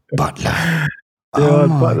Butler.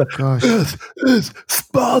 Butler. Gosh. It's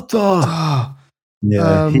Sparta.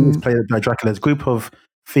 Yeah, he was played by Dracula. A group of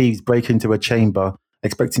thieves break into a chamber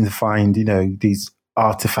expecting to find, these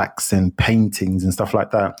artifacts and paintings and stuff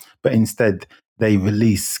like that. But instead, they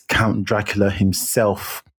release Count Dracula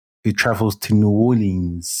himself, who travels to New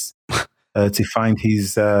Orleans to find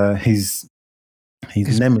his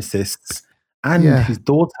nemesis and his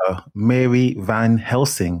daughter, Mary Van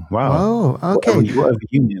Helsing. Wow. Oh, okay. What a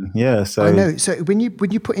reunion. Yeah. So I know. So when you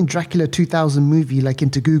put in Dracula 2000 movie like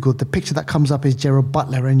into Google, the picture that comes up is Gerard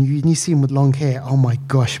Butler, and you see him with long hair. Oh my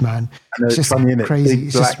gosh, man. It's just funny, crazy. Big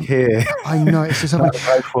it's black hair. I know. It's just like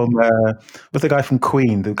guy from what's the guy from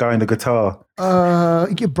Queen? The guy on the guitar.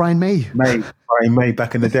 Brian May. Brian May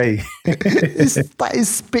back in the day. That is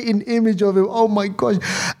spitting image of him. Oh my gosh.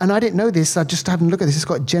 And I didn't know this. I just having a look at this. It's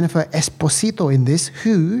got Jennifer Esposito in this,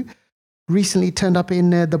 who recently turned up in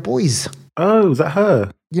The Boys. Oh, is that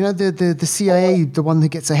her? You know the CIA, the one that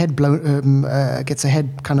gets a head blown, gets a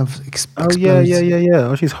head kind of explodes. Yeah.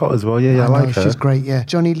 Oh, she's hot as well. Yeah, I like her. She's great. Yeah,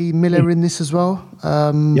 Johnny Lee Miller in this as well.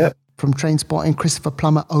 Yep. From Trainspotting, Christopher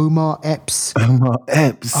Plummer, Omar Epps. Omar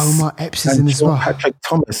Epps is in this as well. Patrick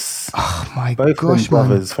Thomas. Oh my gosh, both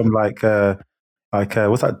brothers from like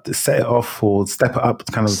what's that? Set It Off or Step It Up,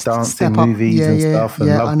 kind of dancing movies and stuff, and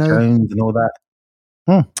Love Jones and all that.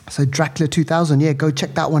 So Dracula 2000, go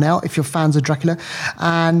check that one out if you're fans of Dracula.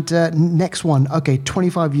 And next one,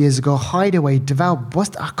 25 years ago, Hideaway, doesn't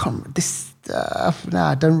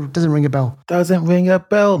ring a bell. Doesn't ring a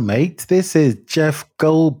bell, mate. This is Jeff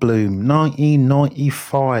Goldblum,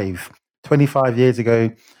 1995, 25 years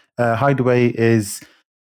ago. Hideaway is,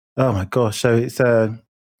 oh my gosh, so it's so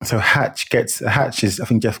Hatch is, I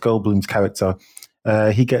think, Jeff Goldblum's character.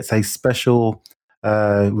 He gets a special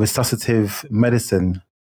resuscitative medicine.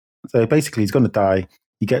 So basically, he's going to die.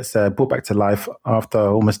 He gets brought back to life after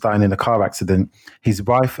almost dying in a car accident. His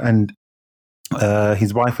wife and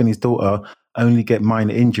his daughter only get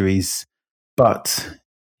minor injuries, but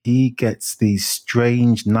he gets these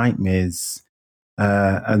strange nightmares.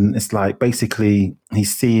 And it's like basically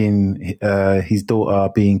he's seeing his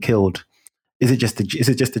daughter being killed. Is it just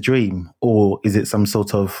a dream, or is it some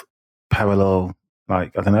sort of parallel,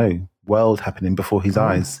 like, I don't know, world happening before his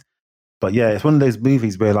eyes? But yeah, it's one of those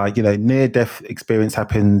movies where, like, you know, near-death experience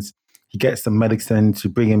happens. He gets some medicine to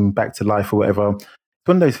bring him back to life or whatever. It's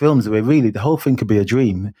one of those films where really the whole thing could be a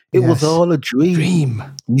dream. It was all a dream.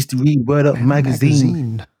 I used to read Word Up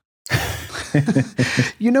magazine.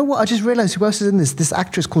 You know what? I just realized who else is in this. This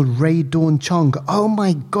actress called Rae Dawn Chong. Oh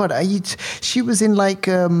my God. She was in like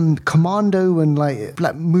Commando and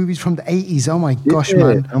like movies from the 80s. Oh my gosh,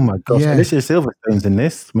 man. Oh my gosh. Yeah. Alicia Silverstone's in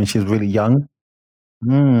this when she was really young.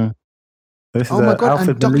 This is my God.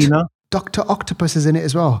 Alfred Molina. Dr. Octopus is in it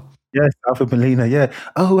as well. Yes, Alfred Molina, yeah.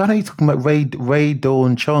 Oh, I know you're talking about Rae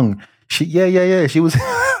Dawn Chong. She was.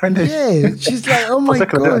 I know. Yeah, she's like, oh my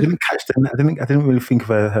God. I didn't catch that. I didn't really think of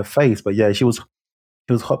her face, but yeah, she was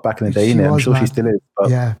hot back in the day, innit? I'm sure she still is. But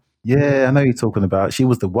yeah, I know you're talking about. She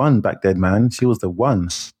was the one back then, man. She was the one.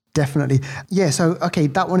 Definitely. Yeah, so,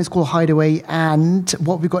 that one is called Hideaway. And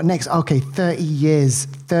what we got next, 30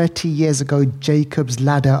 years ago, Jacob's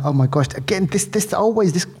Ladder. Oh my gosh. Again, this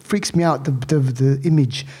freaks me out, the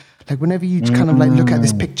image. Like whenever you kind of like look at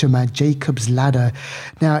this picture, man, Jacob's Ladder.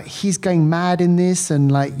 Now, he's going mad in this,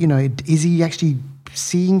 and like, you know, is he actually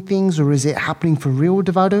seeing things, or is it happening for real,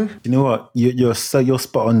 Devaldo? You know what? You're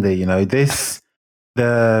spot on there, you know. This,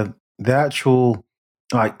 the actual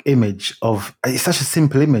like image of, it's such a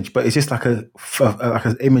simple image, but it's just like an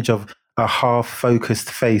image of a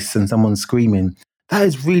half-focused face and someone screaming. That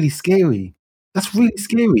is really scary. That's really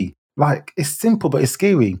scary. Like, it's simple, but it's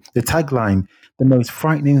scary. The tagline, the most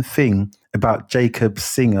frightening thing about Jacob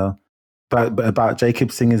Singer's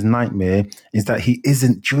nightmare is that he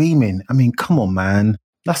isn't dreaming. I mean, come on, man.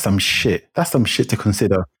 That's some shit. That's some shit to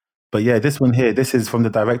consider. But yeah, this one here, this is from the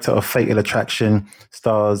director of Fatal Attraction,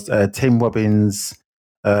 stars Tim Robbins.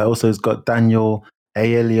 Also, it's got Daniel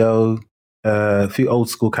Aelio, a few old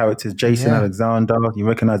school characters, Jason Alexander, you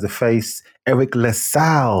recognize the face, Eric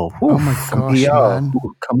LaSalle. Oh my gosh, man.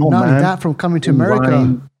 Ooh, come on, man. That from Coming to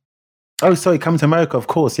America. Oh, sorry, Coming to America, of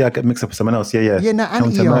course. Yeah, I get mixed up with someone else. Yeah. Yeah, no,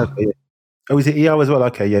 and ER. America, yeah. Oh, is it ER as well?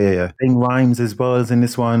 Okay, yeah. Bing Rhymes as well as in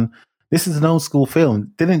this one. This is an old school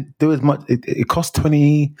film. Didn't do as much. It cost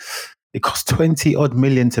 20 odd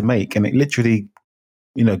million to make, and it literally,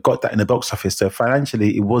 you know, got that in the box office. So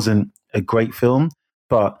financially, it wasn't a great film,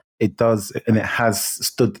 but it does, and it has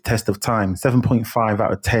stood the test of time. 7.5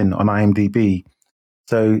 out of 10 on IMDb.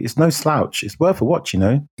 So it's no slouch. It's worth a watch, you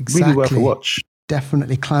know. Exactly. Really worth a watch.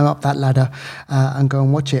 Definitely climb up that ladder and go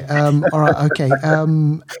and watch it. All right, okay.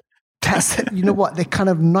 That's, you know what, they kind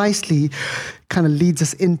of nicely kind of leads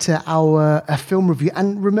us into our film review.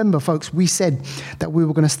 And remember, folks, we said that we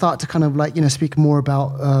were going to start to kind of like, you know, speak more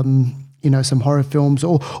about you know, some horror films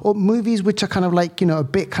or movies which are kind of like, you know, a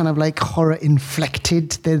bit kind of like horror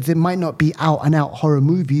inflected. They might not be out and out horror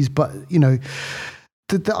movies, but, you know,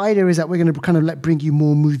 the idea is that we're going to kind of like bring you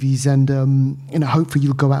more movies, and you know, hopefully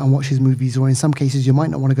you'll go out and watch these movies, or in some cases you might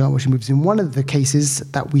not want to go out and watch the movies. In one of the cases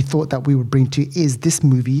that we thought that we would bring to is this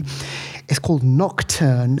movie. It's called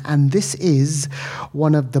Nocturne, and this is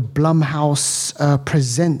one of the Blumhouse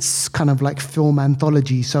Presents kind of like film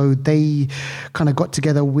anthology. So they kind of got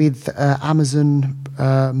together with Amazon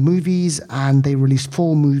movies, and they released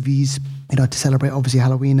 4 movies, to celebrate obviously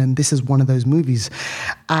Halloween, and this is one of those movies.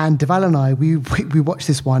 And Deval and I, we watched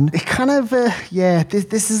this one. It kind of,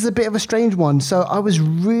 this is a bit of a strange one. So I was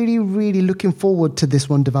really, really looking forward to this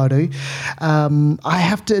one, Devaldo. I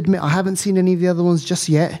have to admit, I haven't seen any of the other ones just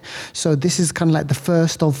yet. So this is kind of like the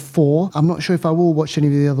first of 4. I'm not sure if I will watch any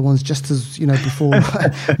of the other ones just as, before,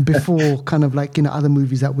 before kind of like, other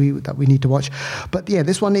movies that we need to watch. But yeah,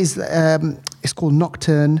 this one is, it's called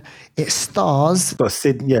Nocturne. It stars...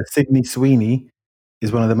 Sydney Sweeney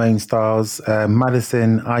is one of the main stars.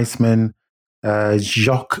 Madison Iceman,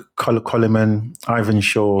 Jacques Coleman, Ivan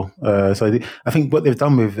Shaw. I think what they've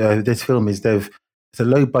done with this film is it's a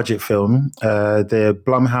low budget film. The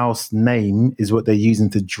Blumhouse name is what they're using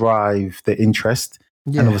to drive the interest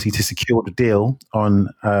and obviously to secure the deal on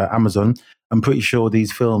Amazon. I'm pretty sure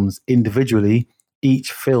these films individually,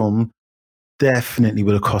 each film definitely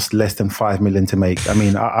would have cost less than 5 million to make. I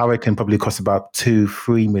mean, I reckon probably cost about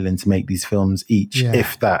 2-3 million to make these films each,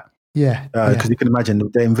 if that. Yeah. Because you can imagine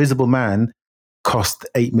The Invisible Man cost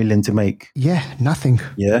 8 million to make. Yeah, nothing.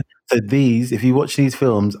 Yeah. So if you watch these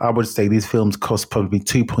films, I would say these films cost probably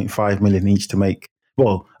 2.5 million each to make.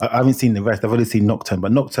 Well, I haven't seen the rest. I've only seen Nocturne,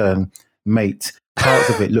 but Nocturne, mate, parts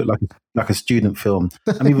of it look like a student film.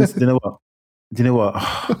 I'm even, do you know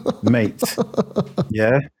what? Mate.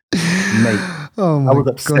 Yeah. Mate, I was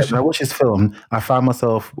upset when I watched this film. I found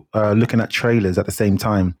myself looking at trailers at the same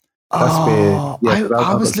time. That's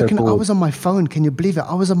I was on my phone. Can you believe it?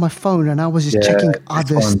 I was on my phone and I was just checking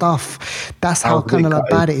other stuff. That's how kind of like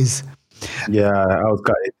bad it is. Yeah, I was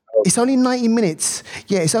gutted. It's only 90 minutes.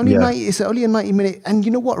 Yeah, it's only 90. It's only a 90-minute. And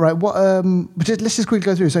you know what? Right? Let's just quickly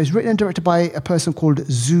go through. So it's written and directed by a person called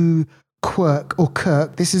Zoo Kirk.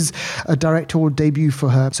 This is a directorial debut for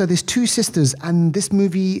her. So there's 2 sisters, and this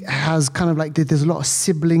movie has kind of like, there's a lot of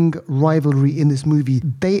sibling rivalry in this movie.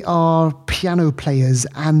 They are piano players,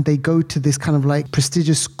 and they go to this kind of like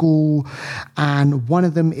prestigious school, and one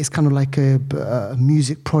of them is kind of like a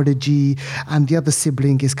music prodigy, and the other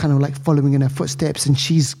sibling is kind of like following in her footsteps, and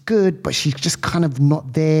she's good, but she's just kind of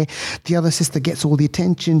not there. The other sister gets all the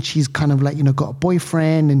attention. She's kind of like, got a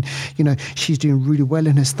boyfriend, and, she's doing really well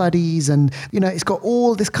in her studies. And, it's got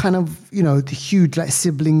all this kind of, the huge like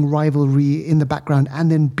sibling rivalry in the background.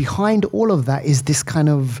 And then behind all of that is this kind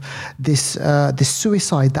of, this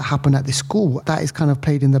suicide that happened at the school that is kind of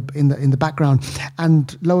played in the background.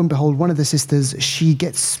 And lo and behold, one of the sisters, she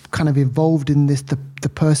gets kind of involved in this, the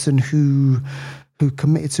person who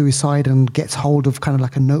committed suicide, and gets hold of kind of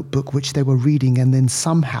like a notebook which they were reading. And then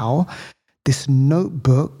somehow this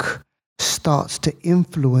notebook starts to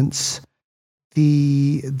influence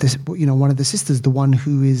one of the sisters, the one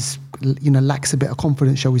who is, lacks a bit of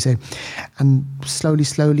confidence, shall we say. And slowly,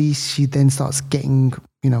 she then starts getting,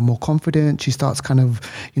 more confident. She starts kind of,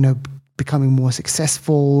 becoming more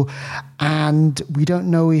successful. And we don't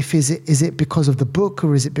know if is it because of the book,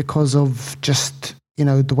 or is it because of just,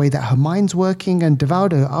 the way that her mind's working. And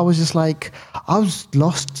Devaldo, I was just like, I was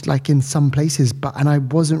lost like in some places, and I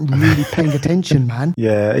wasn't really paying attention, man.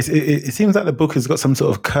 Yeah, it seems like the book has got some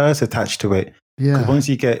sort of curse attached to it. Yeah. Because once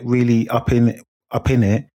you get really up in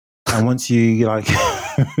it, and once you like,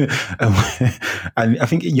 and I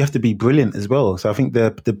think you have to be brilliant as well. So I think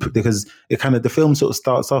because the film sort of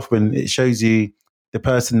starts off when it shows you the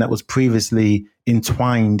person that was previously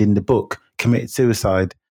entwined in the book committed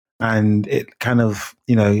suicide. And it kind of,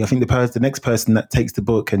 I think the next person that takes the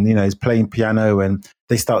book and, is playing piano, and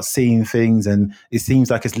they start seeing things, and it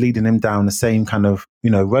seems like it's leading them down the same kind of,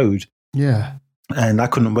 road. Yeah. And I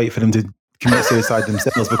couldn't wait for them to commit suicide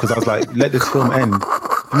themselves, because I was like, let this film end.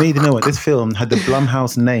 For me, this film had the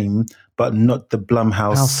Blumhouse name, but not the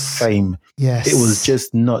Blumhouse fame. Yes. It was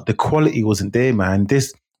just not, the quality wasn't there, man.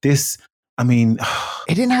 This, I mean...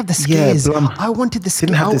 It didn't have the scares. I wanted the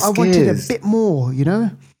scares. I wanted a bit more,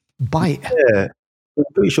 bite. Yeah, I'm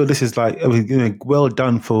pretty sure this is like, well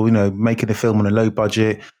done for making a film on a low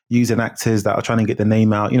budget, using actors that are trying to get the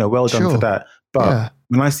name out. Well done for that. But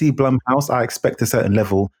when I see Blumhouse, I expect a certain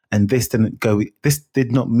level, and this didn't go. This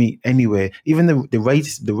did not meet anywhere. Even the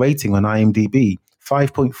rating on IMDb,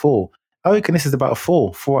 5.4. I reckon this is about a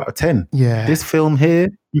 4 out of 10. Yeah, this film here.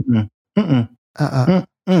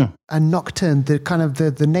 And Nocturne,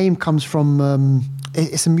 the name comes from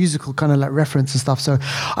it's a musical kind of like reference and stuff. So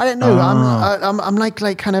I don't know. I'm like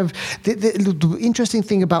kind of the interesting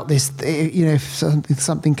thing about this, if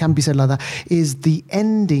something can be said like that, is the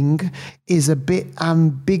ending is a bit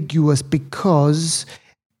ambiguous, because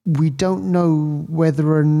we don't know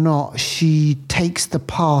whether or not she takes the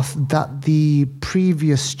path that the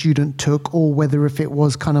previous student took, or whether if it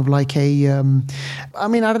was kind of like a, I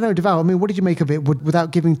mean, I don't know, Deval. I mean, what did you make of it?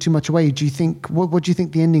 Without giving too much away, do you think, what do you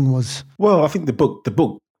think the ending was? Well, I think the book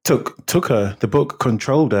took her. The book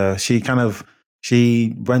controlled her. She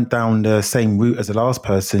went down the same route as the last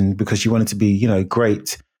person because she wanted to be,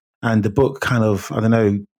 great. And the book kind of, I don't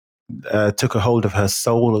know, took a hold of her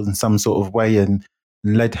soul in some sort of way and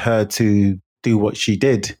led her to do what she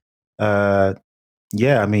did. I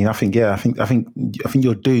think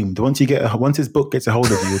you're doomed. Once this book gets a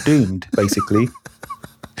hold of you, you're doomed, basically.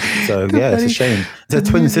 So it's a shame. It's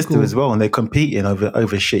a twin sister as well, and they're competing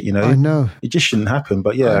over shit. I know it just shouldn't happen.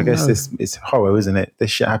 But I guess it's horror, isn't it? This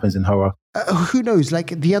shit happens in horror. Who knows?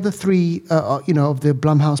 Like the other three, of the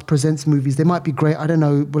Blumhouse Presents movies, they might be great. I don't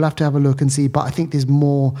know. We'll have to have a look and see. But I think there's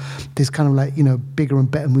more. There's kind of like bigger and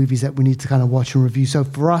better movies that we need to kind of watch and review. So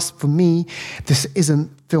for me, this isn't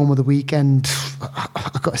film of the week, and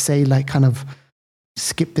I've got to say, like, kind of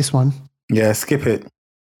skip this one. Yeah, skip it.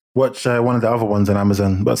 Watch one of the other ones on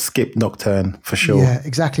Amazon, but skip Nocturne for sure. Yeah,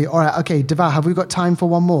 exactly. All right, okay, Deval, have we got time for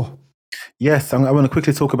one more? Yes, I want to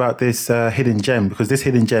quickly talk about this hidden gem, because this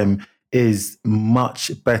hidden gem is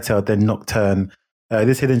much better than Nocturne.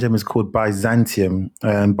 This hidden gem is called Byzantium.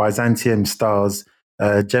 Byzantium stars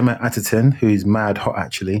Gemma Atherton, who's mad hot,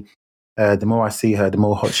 actually. The more I see her, the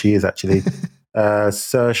more hot she is, actually.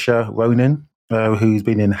 Saoirse Ronan, who's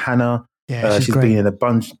been in Hannah. Yeah, she's great. been in a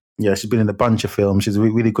bunch. Yeah, she's been in a bunch of films. She's a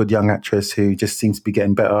really good young actress who just seems to be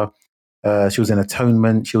getting better. She was in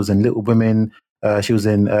Atonement. She was in Little Women. She was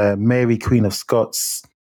in Mary, Queen of Scots.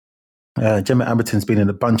 Gemma Atherton's been in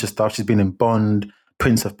a bunch of stuff. She's been in Bond,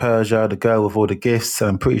 Prince of Persia, The Girl with All the Gifts.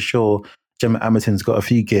 And I'm pretty sure Gemma Atherton's got a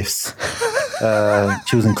few gifts.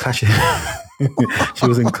 She was in Clash. She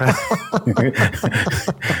was in Clash.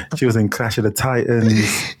 She was in Clash of the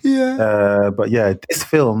Titans. Yeah. But this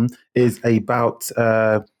film is about.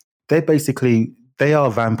 They are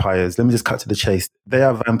vampires. Let me just cut to the chase. They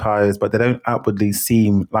are vampires, but they don't outwardly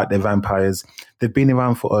seem like they're vampires. They've been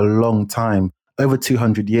around for a long time, over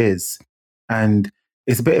 200 years. And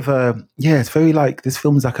it's a bit of it's very like, this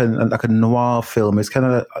film is like a noir film. It's kind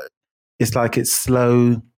of, it's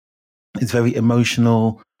slow. It's very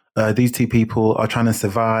emotional. These two people are trying to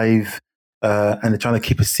survive, and they're trying to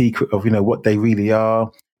keep a secret of, what they really are.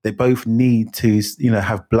 They both need to,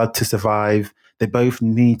 have blood to survive. They both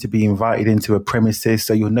need to be invited into a premises.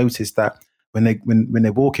 So you'll notice that when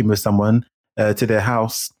they're walking with someone to their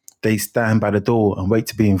house, they stand by the door and wait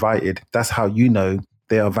to be invited. That's how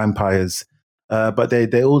they are vampires. But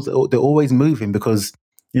they're always moving because,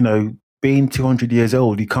 being 200 years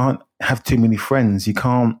old, you can't have too many friends. You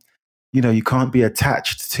can't be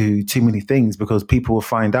attached to too many things because people will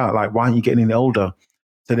find out, like, why aren't you getting any older?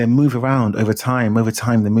 So they move around over time. Over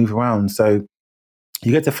time, they move around. So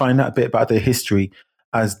you get to find out a bit about their history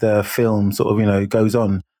as the film sort of, goes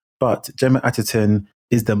on. But Gemma Atherton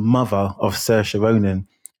is the mother of Saoirse Ronan.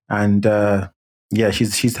 And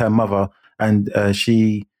she's her mother. And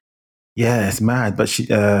it's mad. But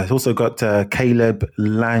she also got Caleb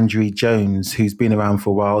Landry Jones, who's been around for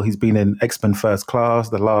a while. He's been in X-Men First Class,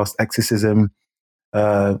 The Last Exorcism.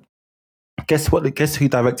 Guess who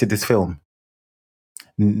directed this film?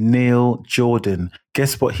 Neil Jordan.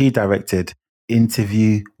 Guess what he directed?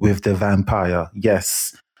 Interview with the Vampire.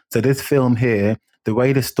 Yes. So this film here, the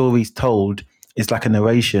way the story's told is like a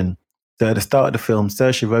narration. So at the start of the film,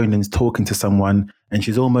 Saoirse Ronan's talking to someone and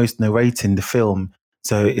she's almost narrating the film.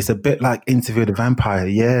 So it's a bit like Interview with the Vampire.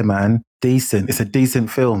 Yeah, man. Decent. It's a decent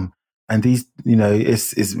film. And these,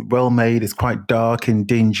 it's well made. It's quite dark and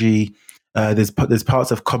dingy. There's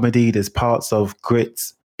parts of comedy. There's parts of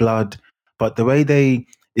grit, blood. But the way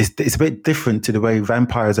it's a bit different to the way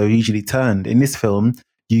vampires are usually turned. In this film,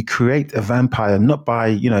 you create a vampire not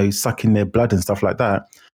by, sucking their blood and stuff like that,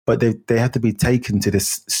 but they have to be taken to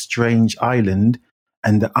this strange island.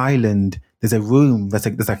 And the island, there's a room, there's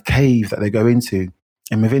a cave that they go into.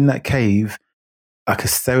 And within that cave, like a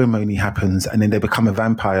ceremony happens and then they become a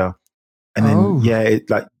vampire. And then,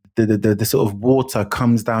 the sort of water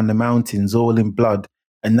comes down the mountains all in blood.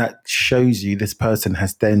 And that shows you this person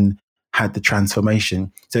has then had the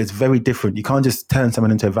transformation. So it's very different. You can't just turn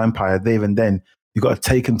someone into a vampire there and then. You've got to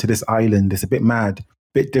take them to this island. It's a bit mad, a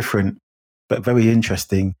bit different, but very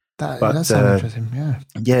interesting. That sounds interesting, yeah.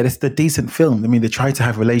 Yeah, it's the decent film. I mean, they try to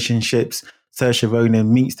have relationships. Saoirse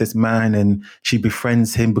Ronan meets this man and she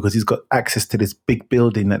befriends him because he's got access to this big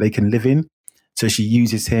building that they can live in. So she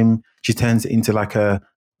uses him. She turns it into like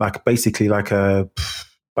prostitutes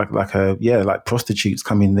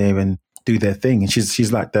come in there and do their thing. And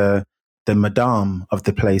she's like the the madame of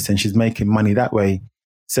the place, and she's making money that way.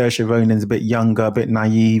 Saoirse Ronan's a bit younger, a bit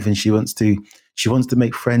naive, and she wants to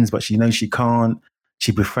make friends, but she knows she can't.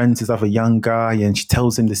 She befriends this other young guy, and she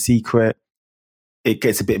tells him the secret. It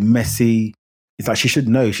gets a bit messy. It's like she should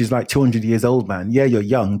know. She's like 200 years old, man. Yeah, you're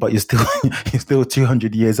young, but you're still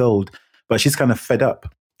 200 years old. But she's kind of fed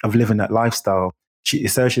up of living that lifestyle.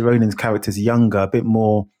 Saoirse Ronan's character is younger, a bit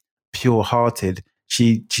more pure-hearted.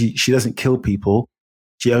 She doesn't kill people.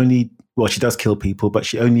 She does kill people, but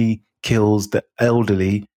she only kills the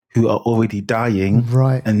elderly who are already dying.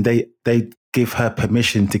 Right. And they give her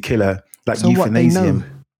permission to kill her, like so euthanasia. What,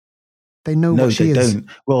 they know what she is? No, they don't.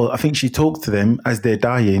 Well, I think she talks to them as they're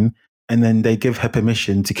dying, and then they give her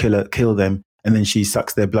permission to kill them, and then she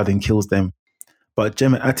sucks their blood and kills them. But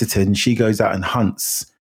Gemma Atherton, she goes out and hunts.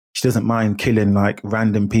 She doesn't mind killing like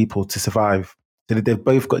random people to survive. They've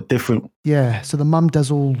both got different... Yeah, so the mum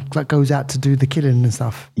does all that, goes out to do the killing and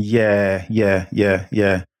stuff. Yeah.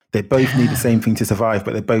 They both need the same thing to survive,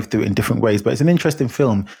 but they both do it in different ways. But it's an interesting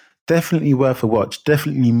film. Definitely worth a watch.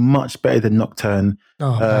 Definitely much better than Nocturne.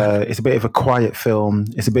 It's a bit of a quiet film.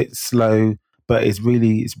 It's a bit slow, but it's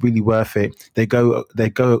really worth it. They go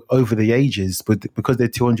over the ages, but because they're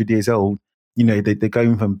 200 years old, you know, they're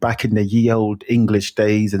going from back in the ye old English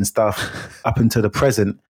days and stuff up until the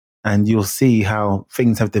present. And you'll see how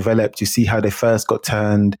things have developed. You see how they first got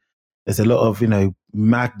turned. There's a lot of, you know,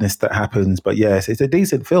 madness that happens. But yes, it's a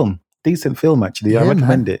decent film. Actually. I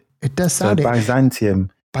recommend it. It does sound it.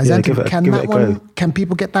 Byzantium. Give it a go. Can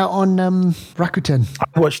people get that on Rakuten?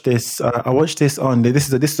 I watched this on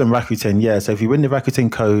this is on Rakuten. Yeah. So if you win the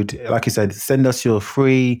Rakuten code, like I said, send us your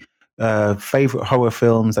free favorite horror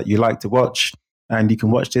films that you like to watch. And you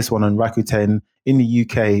can watch this one on Rakuten. In the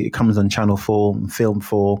UK, it comes on Channel 4 and Film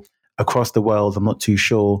 4. Across the world, I'm not too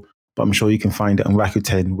sure, but I'm sure you can find it on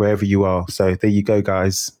Rakuten, wherever you are. So there you go,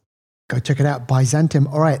 guys. Go check it out, Byzantium.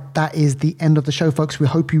 All right, that is the end of the show, folks. We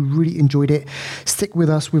hope you really enjoyed it. Stick with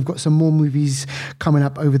us. We've got some more movies coming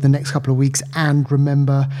up over the next couple of weeks. And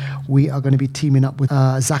remember, we are going to be teaming up with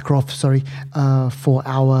Zakharov, for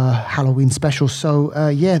our Halloween special. So,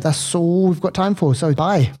 that's all we've got time for. So,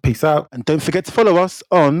 bye. Peace out. And don't forget to follow us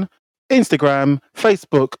on Instagram,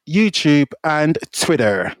 Facebook, YouTube, and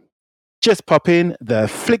Twitter. Just pop in the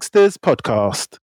Flicksters Podcast.